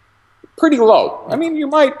 pretty low. I mean, you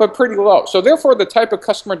might, but pretty low. So therefore, the type of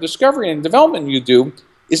customer discovery and development you do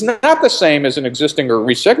is not the same as an existing or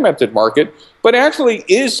resegmented market, but actually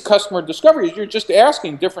is customer discovery. You're just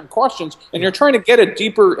asking different questions, and you're trying to get a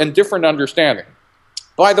deeper and different understanding.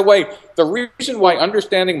 By the way, the reason why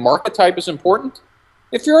understanding market type is important,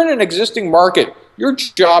 if you're in an existing market, your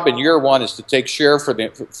job in year one is to take share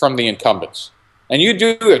from the incumbents. And you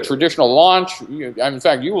do a traditional launch. In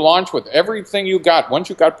fact, you launch with everything you got. Once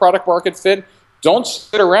you got product market fit, don't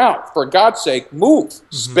sit around. For God's sake, move.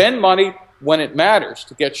 Spend money when it matters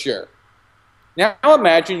to get share. Now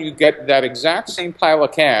imagine you get that exact same pile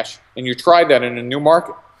of cash and you try that in a new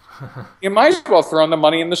market. You might as well throw the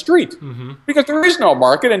money in the street because there is no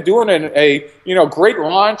market, and doing a great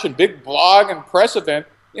launch and big blog and press event.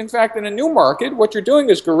 In fact, in a new market, what you're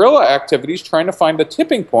doing is guerrilla activities trying to find the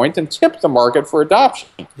tipping point and tip the market for adoption.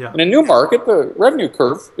 Yeah. In a new market, the revenue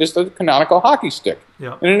curve is the canonical hockey stick.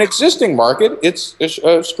 Yeah. In an existing market, it's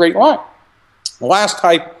a straight line. The last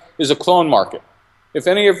type is a clone market. If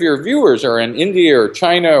any of your viewers are in India or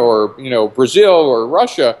China or Brazil or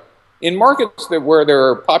Russia, in markets where there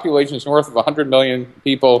are populations north of 100 million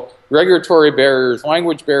people, regulatory barriers,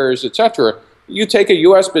 language barriers, etc., you take a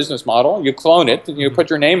U.S. business model, you clone it, and you put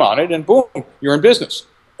your name on it, and boom, you're in business.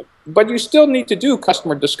 But you still need to do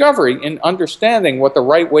customer discovery in understanding what the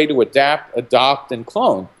right way to adapt, adopt, and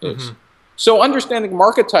clone is. So understanding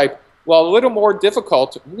market type, while a little more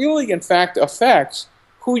difficult, really, in fact, affects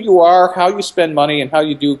who you are, how you spend money, and how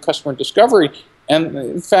you do customer discovery. And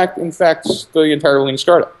in fact, the entire lean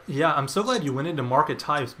startup. Yeah, I'm so glad you went into market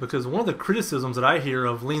types, because one of the criticisms that I hear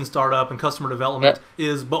of lean startup and customer development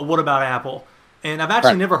is, but what about Apple? And I've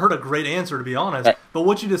actually never heard a great answer, to be honest. But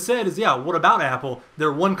what you just said is, yeah, what about Apple?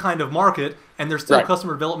 They're one kind of market, and there's still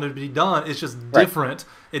customer development to be done. It's just different.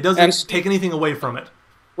 It doesn't take anything away from it.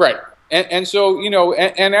 Right. And so,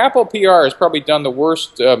 and Apple PR has probably done the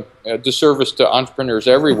worst disservice to entrepreneurs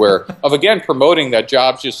everywhere of, again, promoting that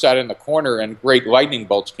Jobs just sat in the corner and great lightning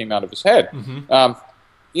bolts came out of his head.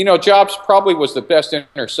 Jobs probably was the best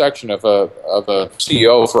intersection of a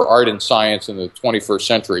CEO for art and science in the 21st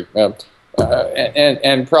century,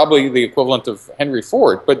 and probably the equivalent of Henry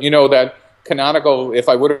Ford. But that canonical, if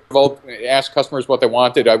I would have asked customers what they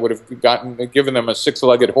wanted, I would have given them a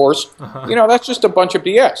six-legged horse. That's just a bunch of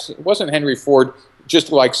BS. It wasn't Henry Ford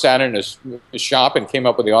just like sat in his shop and came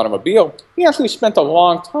up with the automobile. He actually spent a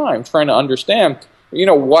long time trying to understand,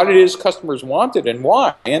 what it is customers wanted and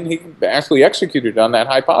why, and he actually executed on that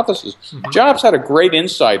hypothesis. Jobs had a great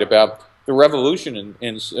insight about the revolution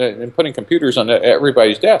in putting computers on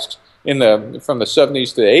everybody's desks from the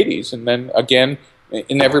 70s to the 80s, and then again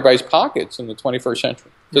in everybody's pockets in the 21st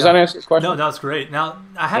century. Does that answer the question? No, that's great. Now,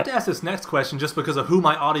 I have to ask this next question just because of who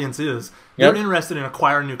my audience is. They're interested in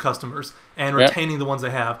acquiring new customers and retaining the ones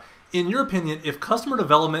they have. In your opinion, if customer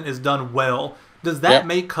development is done well, does that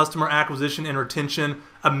make customer acquisition and retention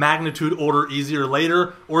a magnitude order easier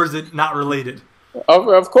later, or is it not related?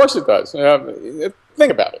 Of course it does.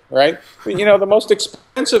 Think about it, right? The most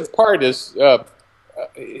expensive part is of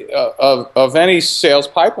any sales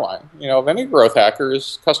pipeline, of any growth hacker,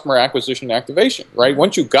 is customer acquisition and activation, right?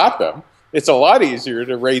 Once you got them, it's a lot easier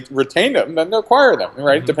to retain them than to acquire them,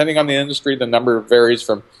 right? Depending on the industry, the number varies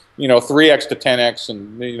from 3x to 10x,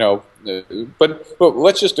 and but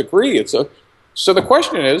let's just agree so the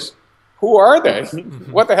question is, who are they?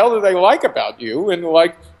 What the hell do they like about you? And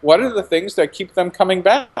what are the things that keep them coming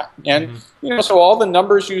back? And so all the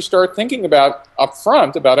numbers you start thinking about up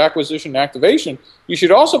front about acquisition and activation, you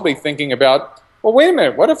should also be thinking about, well, wait a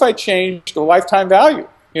minute, what if I changed the lifetime value?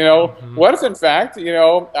 What if in fact,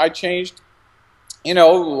 I changed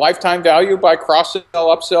lifetime value by cross-sell,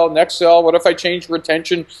 upsell, next sell, what if I change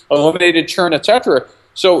retention, eliminated churn, etc.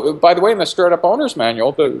 So, by the way, in the Startup Owner's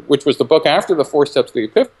Manual, which was the book after the 4 Steps to the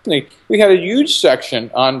Epiphany, we had a huge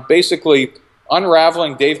section on basically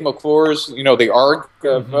unraveling Dave McClure's, the ARG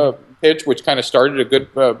pitch, which kind of started a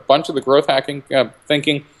good bunch of the growth hacking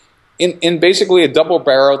thinking, in basically a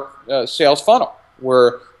double-barreled sales funnel,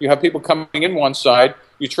 where you have people coming in one side,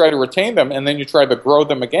 you try to retain them, and then you try to grow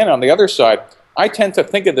them again on the other side. I tend to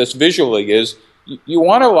think of this visually is you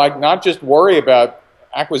want to not just worry about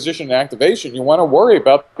acquisition and activation, you want to worry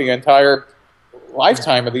about the entire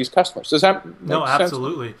lifetime of these customers. Does that make No, sense?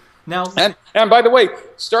 absolutely. Now, and by the way,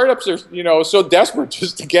 startups are so desperate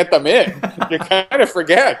just to get them in, you kind of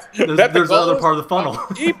forget that there's another part of the funnel.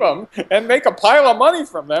 Keep them and make a pile of money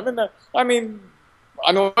from them. And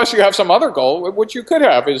unless you have some other goal, which you could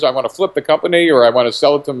have, is I want to flip the company or I want to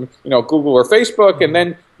sell it to Google or Facebook, and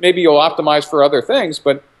then maybe you'll optimize for other things.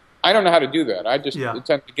 But I don't know how to do that. I just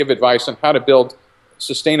tend to give advice on how to build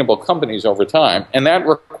sustainable companies over time, and that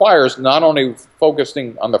requires not only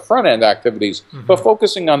focusing on the front end activities, but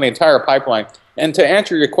focusing on the entire pipeline. And to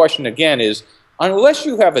answer your question again is, unless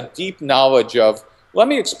you have a deep knowledge of, let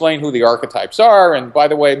me explain who the archetypes are, and by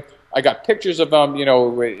the way, I got pictures of them,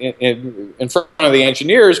 in front of the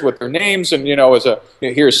engineers with their names, and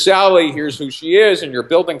here's Sally, here's who she is, and you're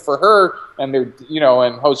building for her, and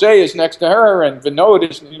and Jose is next to her, and Vinod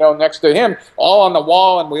is next to him, all on the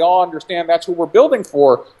wall, and we all understand that's who we're building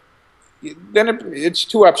for. Then it's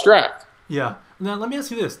too abstract. Yeah. Now let me ask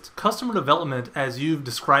you this: customer development, as you've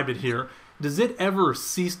described it here, does it ever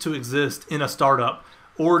cease to exist in a startup,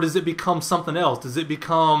 or does it become something else? Does it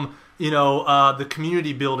become the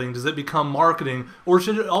community building? Does it become marketing? Or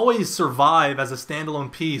should it always survive as a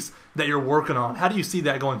standalone piece that you're working on? How do you see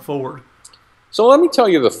that going forward? So let me tell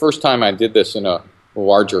you the first time I did this in a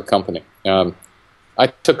larger company. I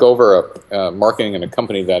took over marketing in a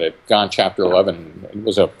company that had gone Chapter 11. It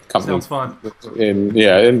was a company. Sounds fun. In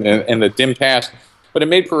the dim past. But it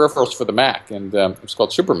made peripherals for the Mac, and it was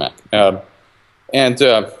called Super Mac.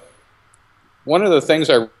 One of the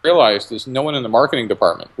things I realized is no one in the marketing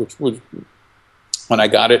department, which was, when I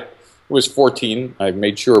got it, it was 14. I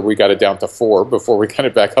made sure we got it down to 4 before we got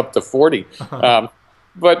it back up to 40.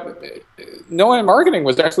 But no one in marketing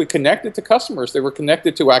was actually connected to customers. They were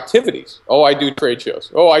connected to activities. Oh, I do trade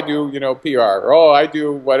shows. Oh, I do PR. Oh, I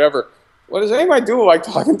do whatever. What does anybody do like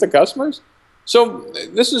talking to customers? So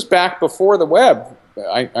this is back before the web.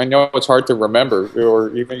 I know it's hard to remember,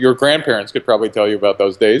 or even your grandparents could probably tell you about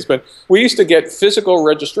those days, but we used to get physical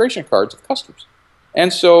registration cards of customers.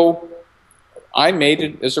 And so I made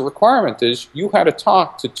it as a requirement is you had to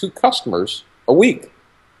talk to 2 customers a week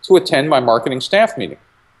to attend my marketing staff meeting.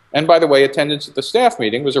 And by the way, attendance at the staff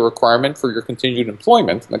meeting was a requirement for your continued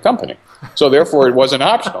employment in the company. So therefore it wasn't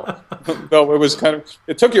optional. Though it was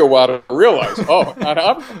it took you a while to realize, not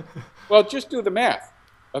optional. Well, just do the math.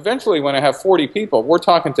 Eventually, when I have 40 people, we're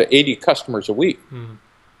talking to 80 customers a week.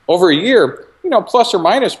 Over a year, plus or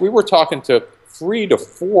minus, we were talking to 3,000 to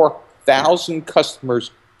 4,000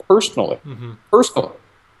 customers personally.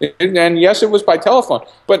 And yes, it was by telephone.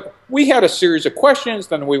 But we had a series of questions.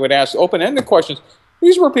 Then we would ask open-ended questions.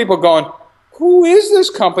 These were people going, who is this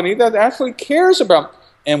company that actually cares about?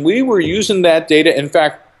 And we were using that data. In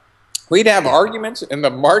fact, we'd have arguments in the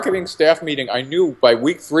marketing staff meeting. I knew by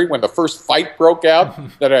week 3 when the first fight broke out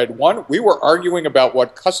that I had won, we were arguing about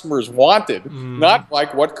what customers wanted, not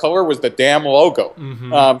like what color was the damn logo.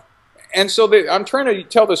 And so I'm trying to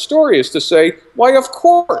tell the story is to say, why, of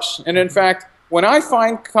course. And in fact, when I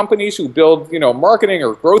find companies who build marketing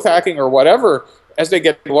or growth hacking or whatever, as they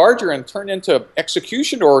get larger and turn into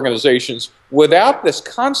execution organizations without this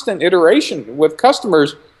constant iteration with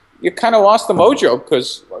customers, you kind of lost the mojo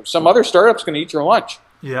because some other startup's going to eat your lunch.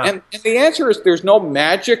 Yeah. And the answer is there's no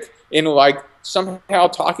magic in somehow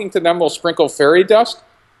talking to them will sprinkle fairy dust,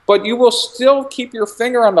 but you will still keep your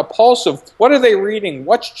finger on the pulse of what are they reading,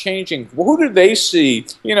 what's changing, who do they see,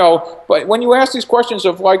 But when you ask these questions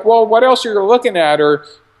of well, what else are you looking at, or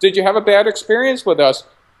did you have a bad experience with us?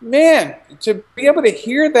 Man, to be able to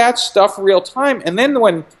hear that stuff real time, and then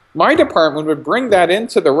when my department would bring that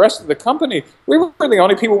into the rest of the company, we were the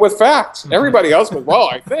only people with facts. Everybody else was,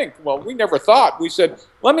 I think. Well, we never thought. We said,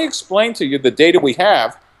 let me explain to you the data we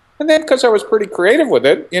have. And then, because I was pretty creative with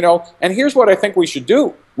it, and here's what I think we should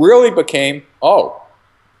do, really became,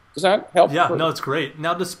 does that help? Yeah, no, it's great.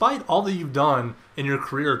 Now, despite all that you've done in your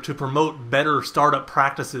career to promote better startup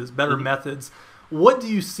practices, better methods, what do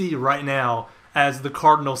you see right now as the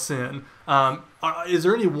cardinal sin? Is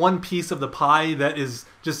there any one piece of the pie that is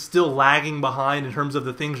just still lagging behind in terms of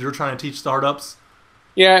the things you're trying to teach startups?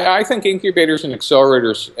 Yeah, I think incubators and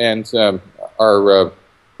accelerators are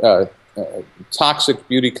toxic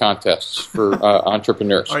beauty contests for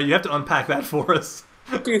entrepreneurs. All right, you have to unpack that for us.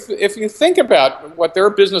 If you think about what their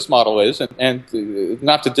business model is, and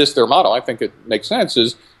not to diss their model, I think it makes sense,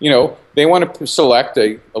 is, they want to select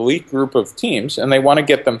a elite group of teams and they want to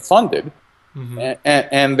get them funded,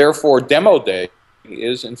 and therefore demo day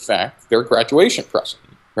is in fact their graduation present,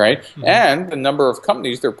 right? And the number of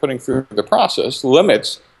companies they're putting through the process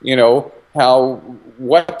limits,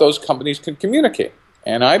 what those companies can communicate.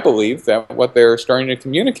 And I believe that what they're starting to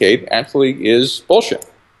communicate actually is bullshit.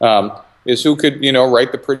 Is who could,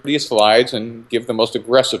 write the prettiest slides and give the most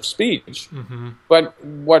aggressive speech. But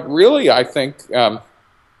what really I think, and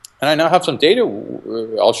I now have some data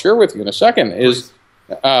I'll share with you in a second, is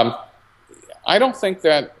I don't think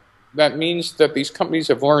that means that these companies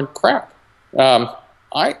have learned crap.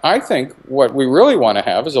 I think what we really want to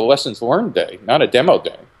have is a lessons learned day, not a demo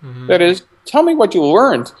day. That is, tell me what you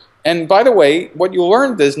learned. And by the way, what you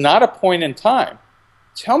learned is not a point in time.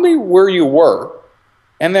 Tell me where you were,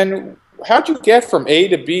 and then how'd you get from A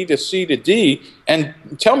to B to C to D, and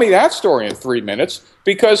tell me that story in 3 minutes,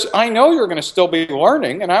 because I know you're going to still be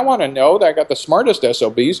learning, and I want to know that I got the smartest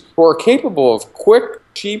SOBs who are capable of quick,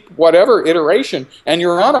 cheap, whatever iteration, and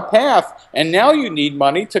you're on a path, and now you need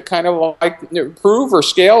money to kind of improve or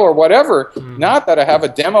scale or whatever. Not that I have a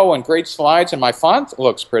demo and great slides and my font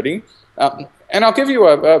looks pretty. And I'll give you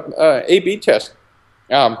a A/B test.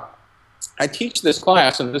 I teach this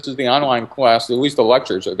class, and this is the online class, at least the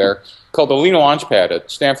lectures are there, called the Lean Launchpad at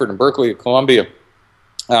Stanford and Berkeley at Columbia.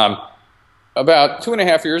 About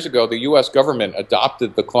 2.5 years ago, the U.S. government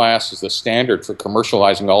adopted the class as the standard for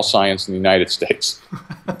commercializing all science in the United States.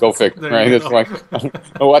 Go figure, right? It's like,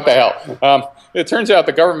 what the hell? It turns out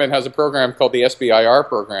the government has a program called the SBIR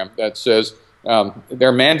program that says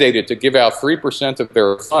they're mandated to give out 3% of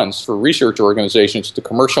their funds for research organizations to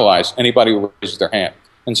commercialize anybody who raises their hand.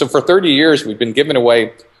 And so for 30 years, we've been giving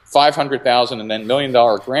away $500,000 and then $1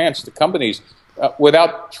 million grants to companies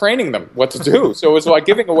without training them what to do. So it's like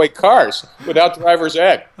giving away cars without driver's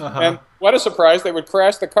ed. And what a surprise, they would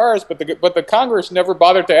crash the cars, but the Congress never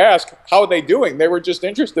bothered to ask how are they doing. They were just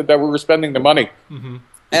interested that we were spending the money.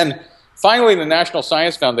 And finally, the National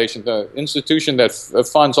Science Foundation, the institution that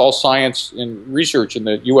funds all science and research in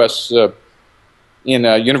the U.S. In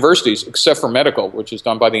universities, except for medical, which is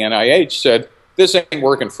done by the NIH, said, this ain't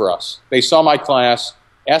working for us. They saw my class,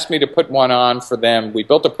 asked me to put one on for them. We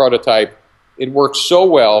built a prototype. It worked so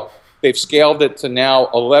well, they've scaled it to now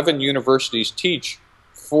 11 universities teach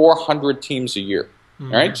 400 teams a year.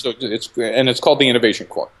 Right? So it's called the Innovation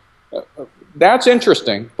Core. That's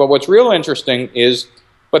interesting, but what's real interesting is,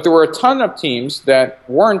 but there were a ton of teams that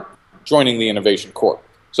weren't joining the Innovation Core.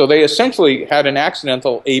 So they essentially had an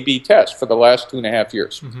accidental A/B test for the last 2.5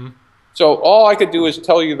 years. So all I could do is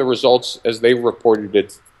tell you the results as they reported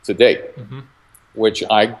it to date, which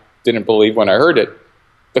I didn't believe when I heard it.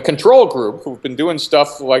 The control group, who've been doing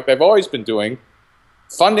stuff like they've always been doing,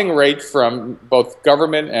 funding rate from both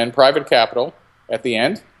government and private capital at the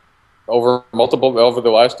end, over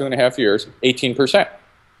the last 2.5 years, 18%.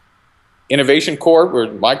 Innovation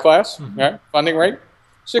Core, my class, right, funding rate,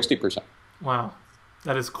 60%. Wow.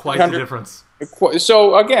 That is quite the difference.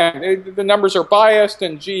 So again, the numbers are biased,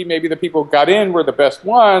 and gee, maybe the people who got in were the best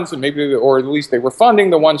ones, and maybe, or at least they were funding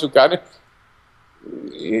the ones who got in.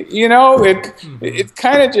 It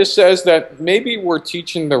kind of just says that maybe we're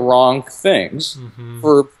teaching the wrong things.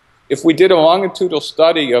 If we did a longitudinal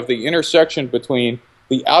study of the intersection between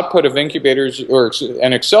the output of incubators and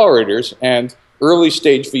accelerators and early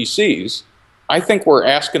stage VCs, I think we're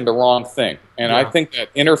asking the wrong thing. And I think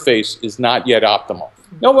that interface is not yet optimal.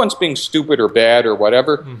 No one's being stupid or bad or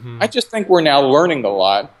whatever. I just think we're now learning a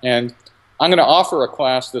lot. And I'm going to offer a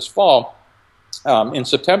class this fall in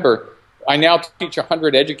September. I now teach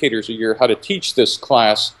 100 educators a year how to teach this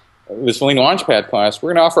class, this Lean Launchpad class.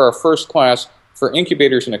 We're going to offer our first class for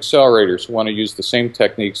incubators and accelerators who want to use the same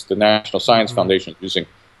techniques the National Science Foundation is using.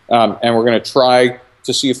 And we're going to try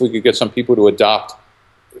to see if we could get some people to adopt.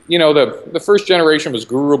 The first generation was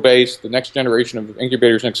guru-based. The next generation of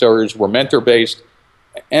incubators and accelerators were mentor-based.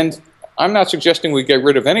 And I'm not suggesting we get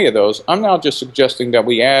rid of any of those. I'm now just suggesting that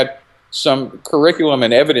we add some curriculum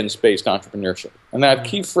and evidence-based entrepreneurship. And that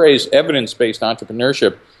key phrase, evidence-based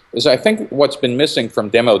entrepreneurship, is I think what's been missing from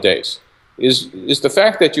demo days. Is the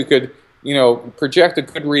fact that you could, project a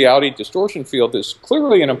good reality distortion field is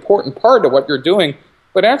clearly an important part of what you're doing,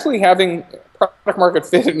 but actually having product market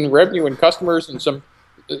fit and revenue and customers and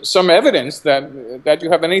some evidence that you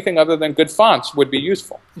have anything other than good fonts would be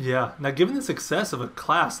useful. Yeah. Now, given the success of a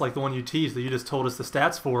class like the one you teach that you just told us the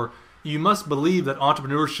stats for, you must believe that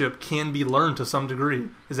entrepreneurship can be learned to some degree.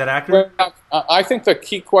 Is that accurate? Well, I think the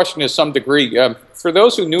key question is some degree. For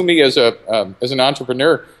those who knew me as an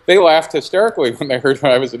entrepreneur, they laughed hysterically when they heard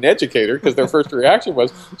I was an educator, because their first reaction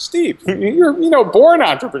was, "Steve, you're born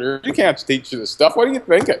entrepreneur. You can't teach this stuff. What are you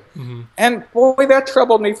thinking?" Mm-hmm. And boy, that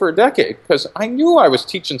troubled me for a decade, because I knew I was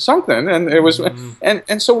teaching something, and it was, and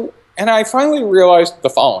I finally realized the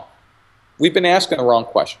following: we've been asking the wrong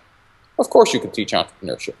question. Of course, you can teach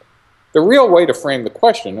entrepreneurship. The real way to frame the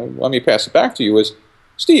question, and let me pass it back to you, is,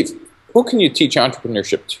 Steve, who can you teach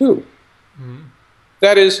entrepreneurship to? Mm-hmm.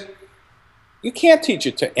 That is, you can't teach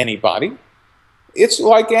it to anybody. It's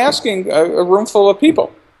like asking a room full of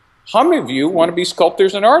people, how many of you want to be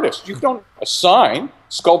sculptors and artists? You don't assign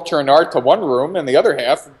sculpture and art to one room and the other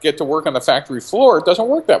half get to work on the factory floor. It doesn't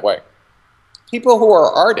work that way. People who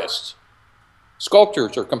are artists,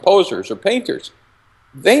 sculptors or composers or painters,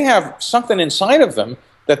 they have something inside of them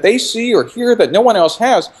that they see or hear that no one else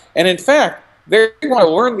has. And in fact, they want to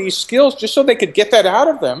learn these skills just so they could get that out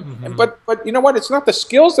of them. Mm-hmm. But you know what? It's not the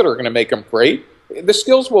skills that are going to make them great. The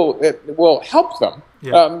skills will help them.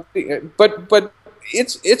 Yeah. But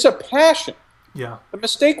it's a passion. Yeah. The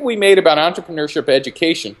mistake we made about entrepreneurship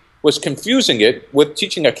education was confusing it with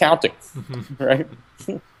teaching accounting. Mm-hmm. Right?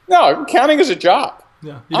 No, accounting is a job.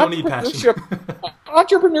 Yeah, you don't need passion.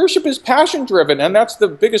 Entrepreneurship is passion-driven, and that's the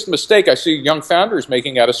biggest mistake I see young founders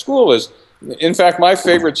making out of school. Is, in fact, my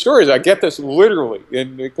favorite story is, I get this literally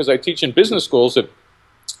because I teach in business schools at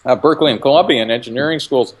Berkeley and Columbia, and engineering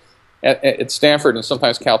schools at Stanford and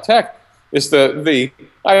sometimes Caltech. Is I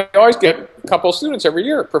always get a couple of students every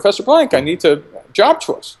year. Professor Blank, I need to job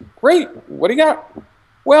choice. Great. What do you got?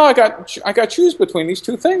 Well, I got to choose between these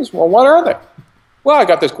two things. Well, what are they? Well, I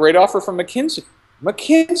got this great offer from McKinsey.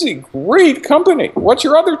 McKinsey, great company. What's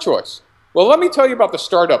your other choice? Well, let me tell you about the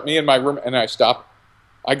startup. Me and my room, and I stop.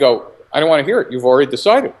 I go, I don't want to hear it. You've already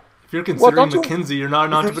decided. If you're considering McKinsey, you're not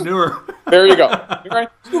an entrepreneur. There you go. Right?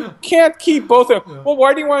 You can't keep both of them. Yeah. Well,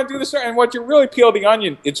 why do you want to do this? And what you really peel the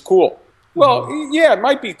onion, it's cool. Well, yeah, it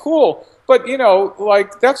might be cool, but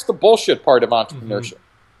that's the bullshit part of entrepreneurship.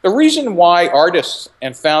 Mm-hmm. The reason why artists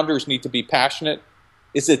and founders need to be passionate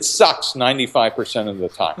is it sucks 95% of the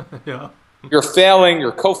time. Yeah. You're failing,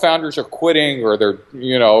 your co-founders are quitting, or they're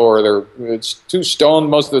it's too stoned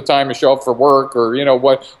most of the time to show up for work, or you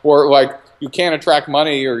can't attract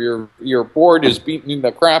money, or your board is beating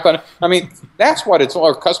the crap out of. I mean, that's what it's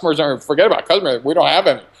all. Customers aren't, forget about customers, we don't have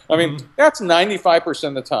any. I mean, that's 95%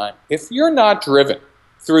 of the time. If you're not driven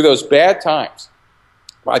through those bad times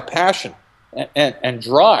by passion and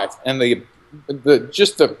drive and the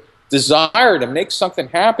desire to make something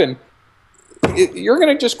happen, you're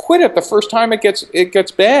going to just quit it the first time it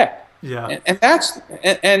gets bad. Yeah.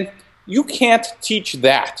 And you can't teach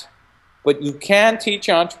that, but you can teach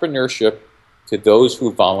entrepreneurship to those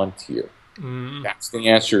who volunteer. That's the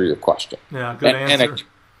answer to your question. Yeah, good answer.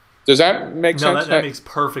 Does that make sense? No, that makes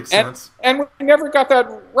perfect sense. And we never got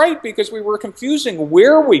that right because we were confusing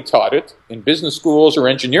where we taught it in business schools or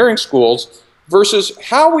engineering schools versus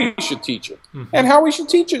how we should teach it. Mm-hmm. And how we should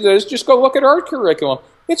teach it is just go look at art curriculum.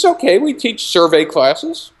 It's okay. We teach survey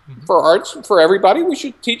classes for arts for everybody. We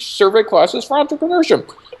should teach survey classes for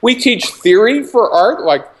entrepreneurship. We teach theory for art,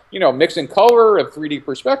 like mixing color and 3D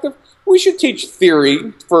perspective. We should teach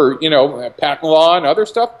theory for patent law and other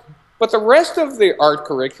stuff. But the rest of the art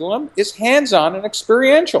curriculum is hands-on and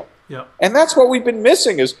experiential. Yeah. And that's what we've been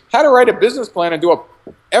missing, is how to write a business plan and do a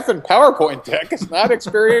effing PowerPoint deck. It's not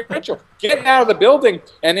experiential. Get out of the building.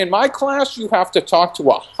 And in my class, you have to talk to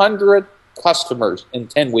 100 customers in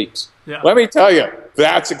 10 weeks. Yeah. Let me tell you,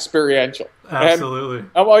 that's experiential. Absolutely.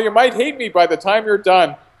 And while you might hate me, by the time you're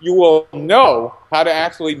done, you will know how to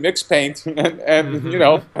actually mix paint and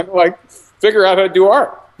figure out how to do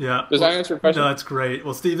art. Yeah. Does that answer your question? No, that's great.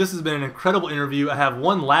 Well, Steve, this has been an incredible interview. I have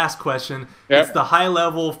one last question. Yeah. It's the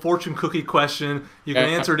high-level fortune cookie question. You can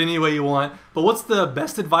answer it any way you want. But what's the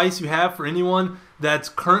best advice you have for anyone that's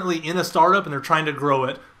currently in a startup and they're trying to grow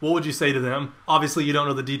it? What would you say to them? Obviously, you don't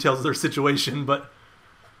know the details of their situation, but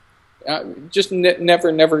just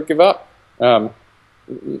never give up.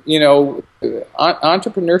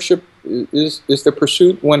 Entrepreneurship is the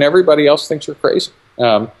pursuit when everybody else thinks you're crazy.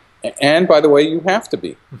 And by the way, you have to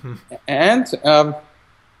be. Mm-hmm. And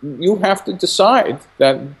you have to decide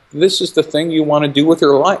that this is the thing you want to do with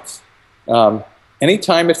your life.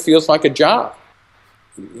 Anytime it feels like a job.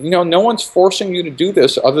 No one's forcing you to do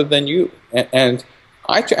this other than you. And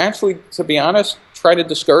I actually, to be honest, try to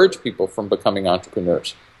discourage people from becoming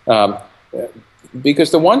entrepreneurs.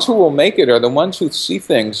 Because the ones who will make it are the ones who see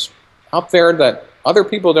things out there that other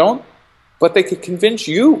people don't, but they could convince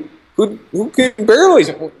you who can barely.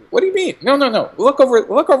 What do you mean? No, no, no. Look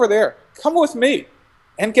over there. Come with me,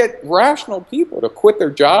 and get rational people to quit their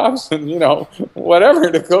jobs and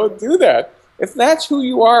whatever to go do that. If that's who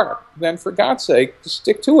you are, then for God's sake, just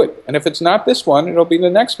stick to it. And if it's not this one, it'll be the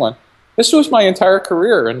next one. This was my entire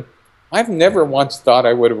career, and I've never once thought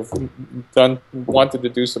I would have wanted to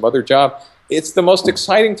do some other job. It's the most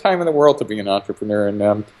exciting time in the world to be an entrepreneur,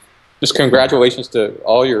 and just congratulations to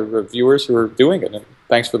all your viewers who are doing it, and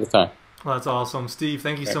thanks for the time. Well, that's awesome. Steve,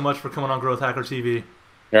 thank you so much for coming on Growth Hacker TV.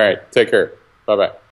 All right, take care. Bye-bye.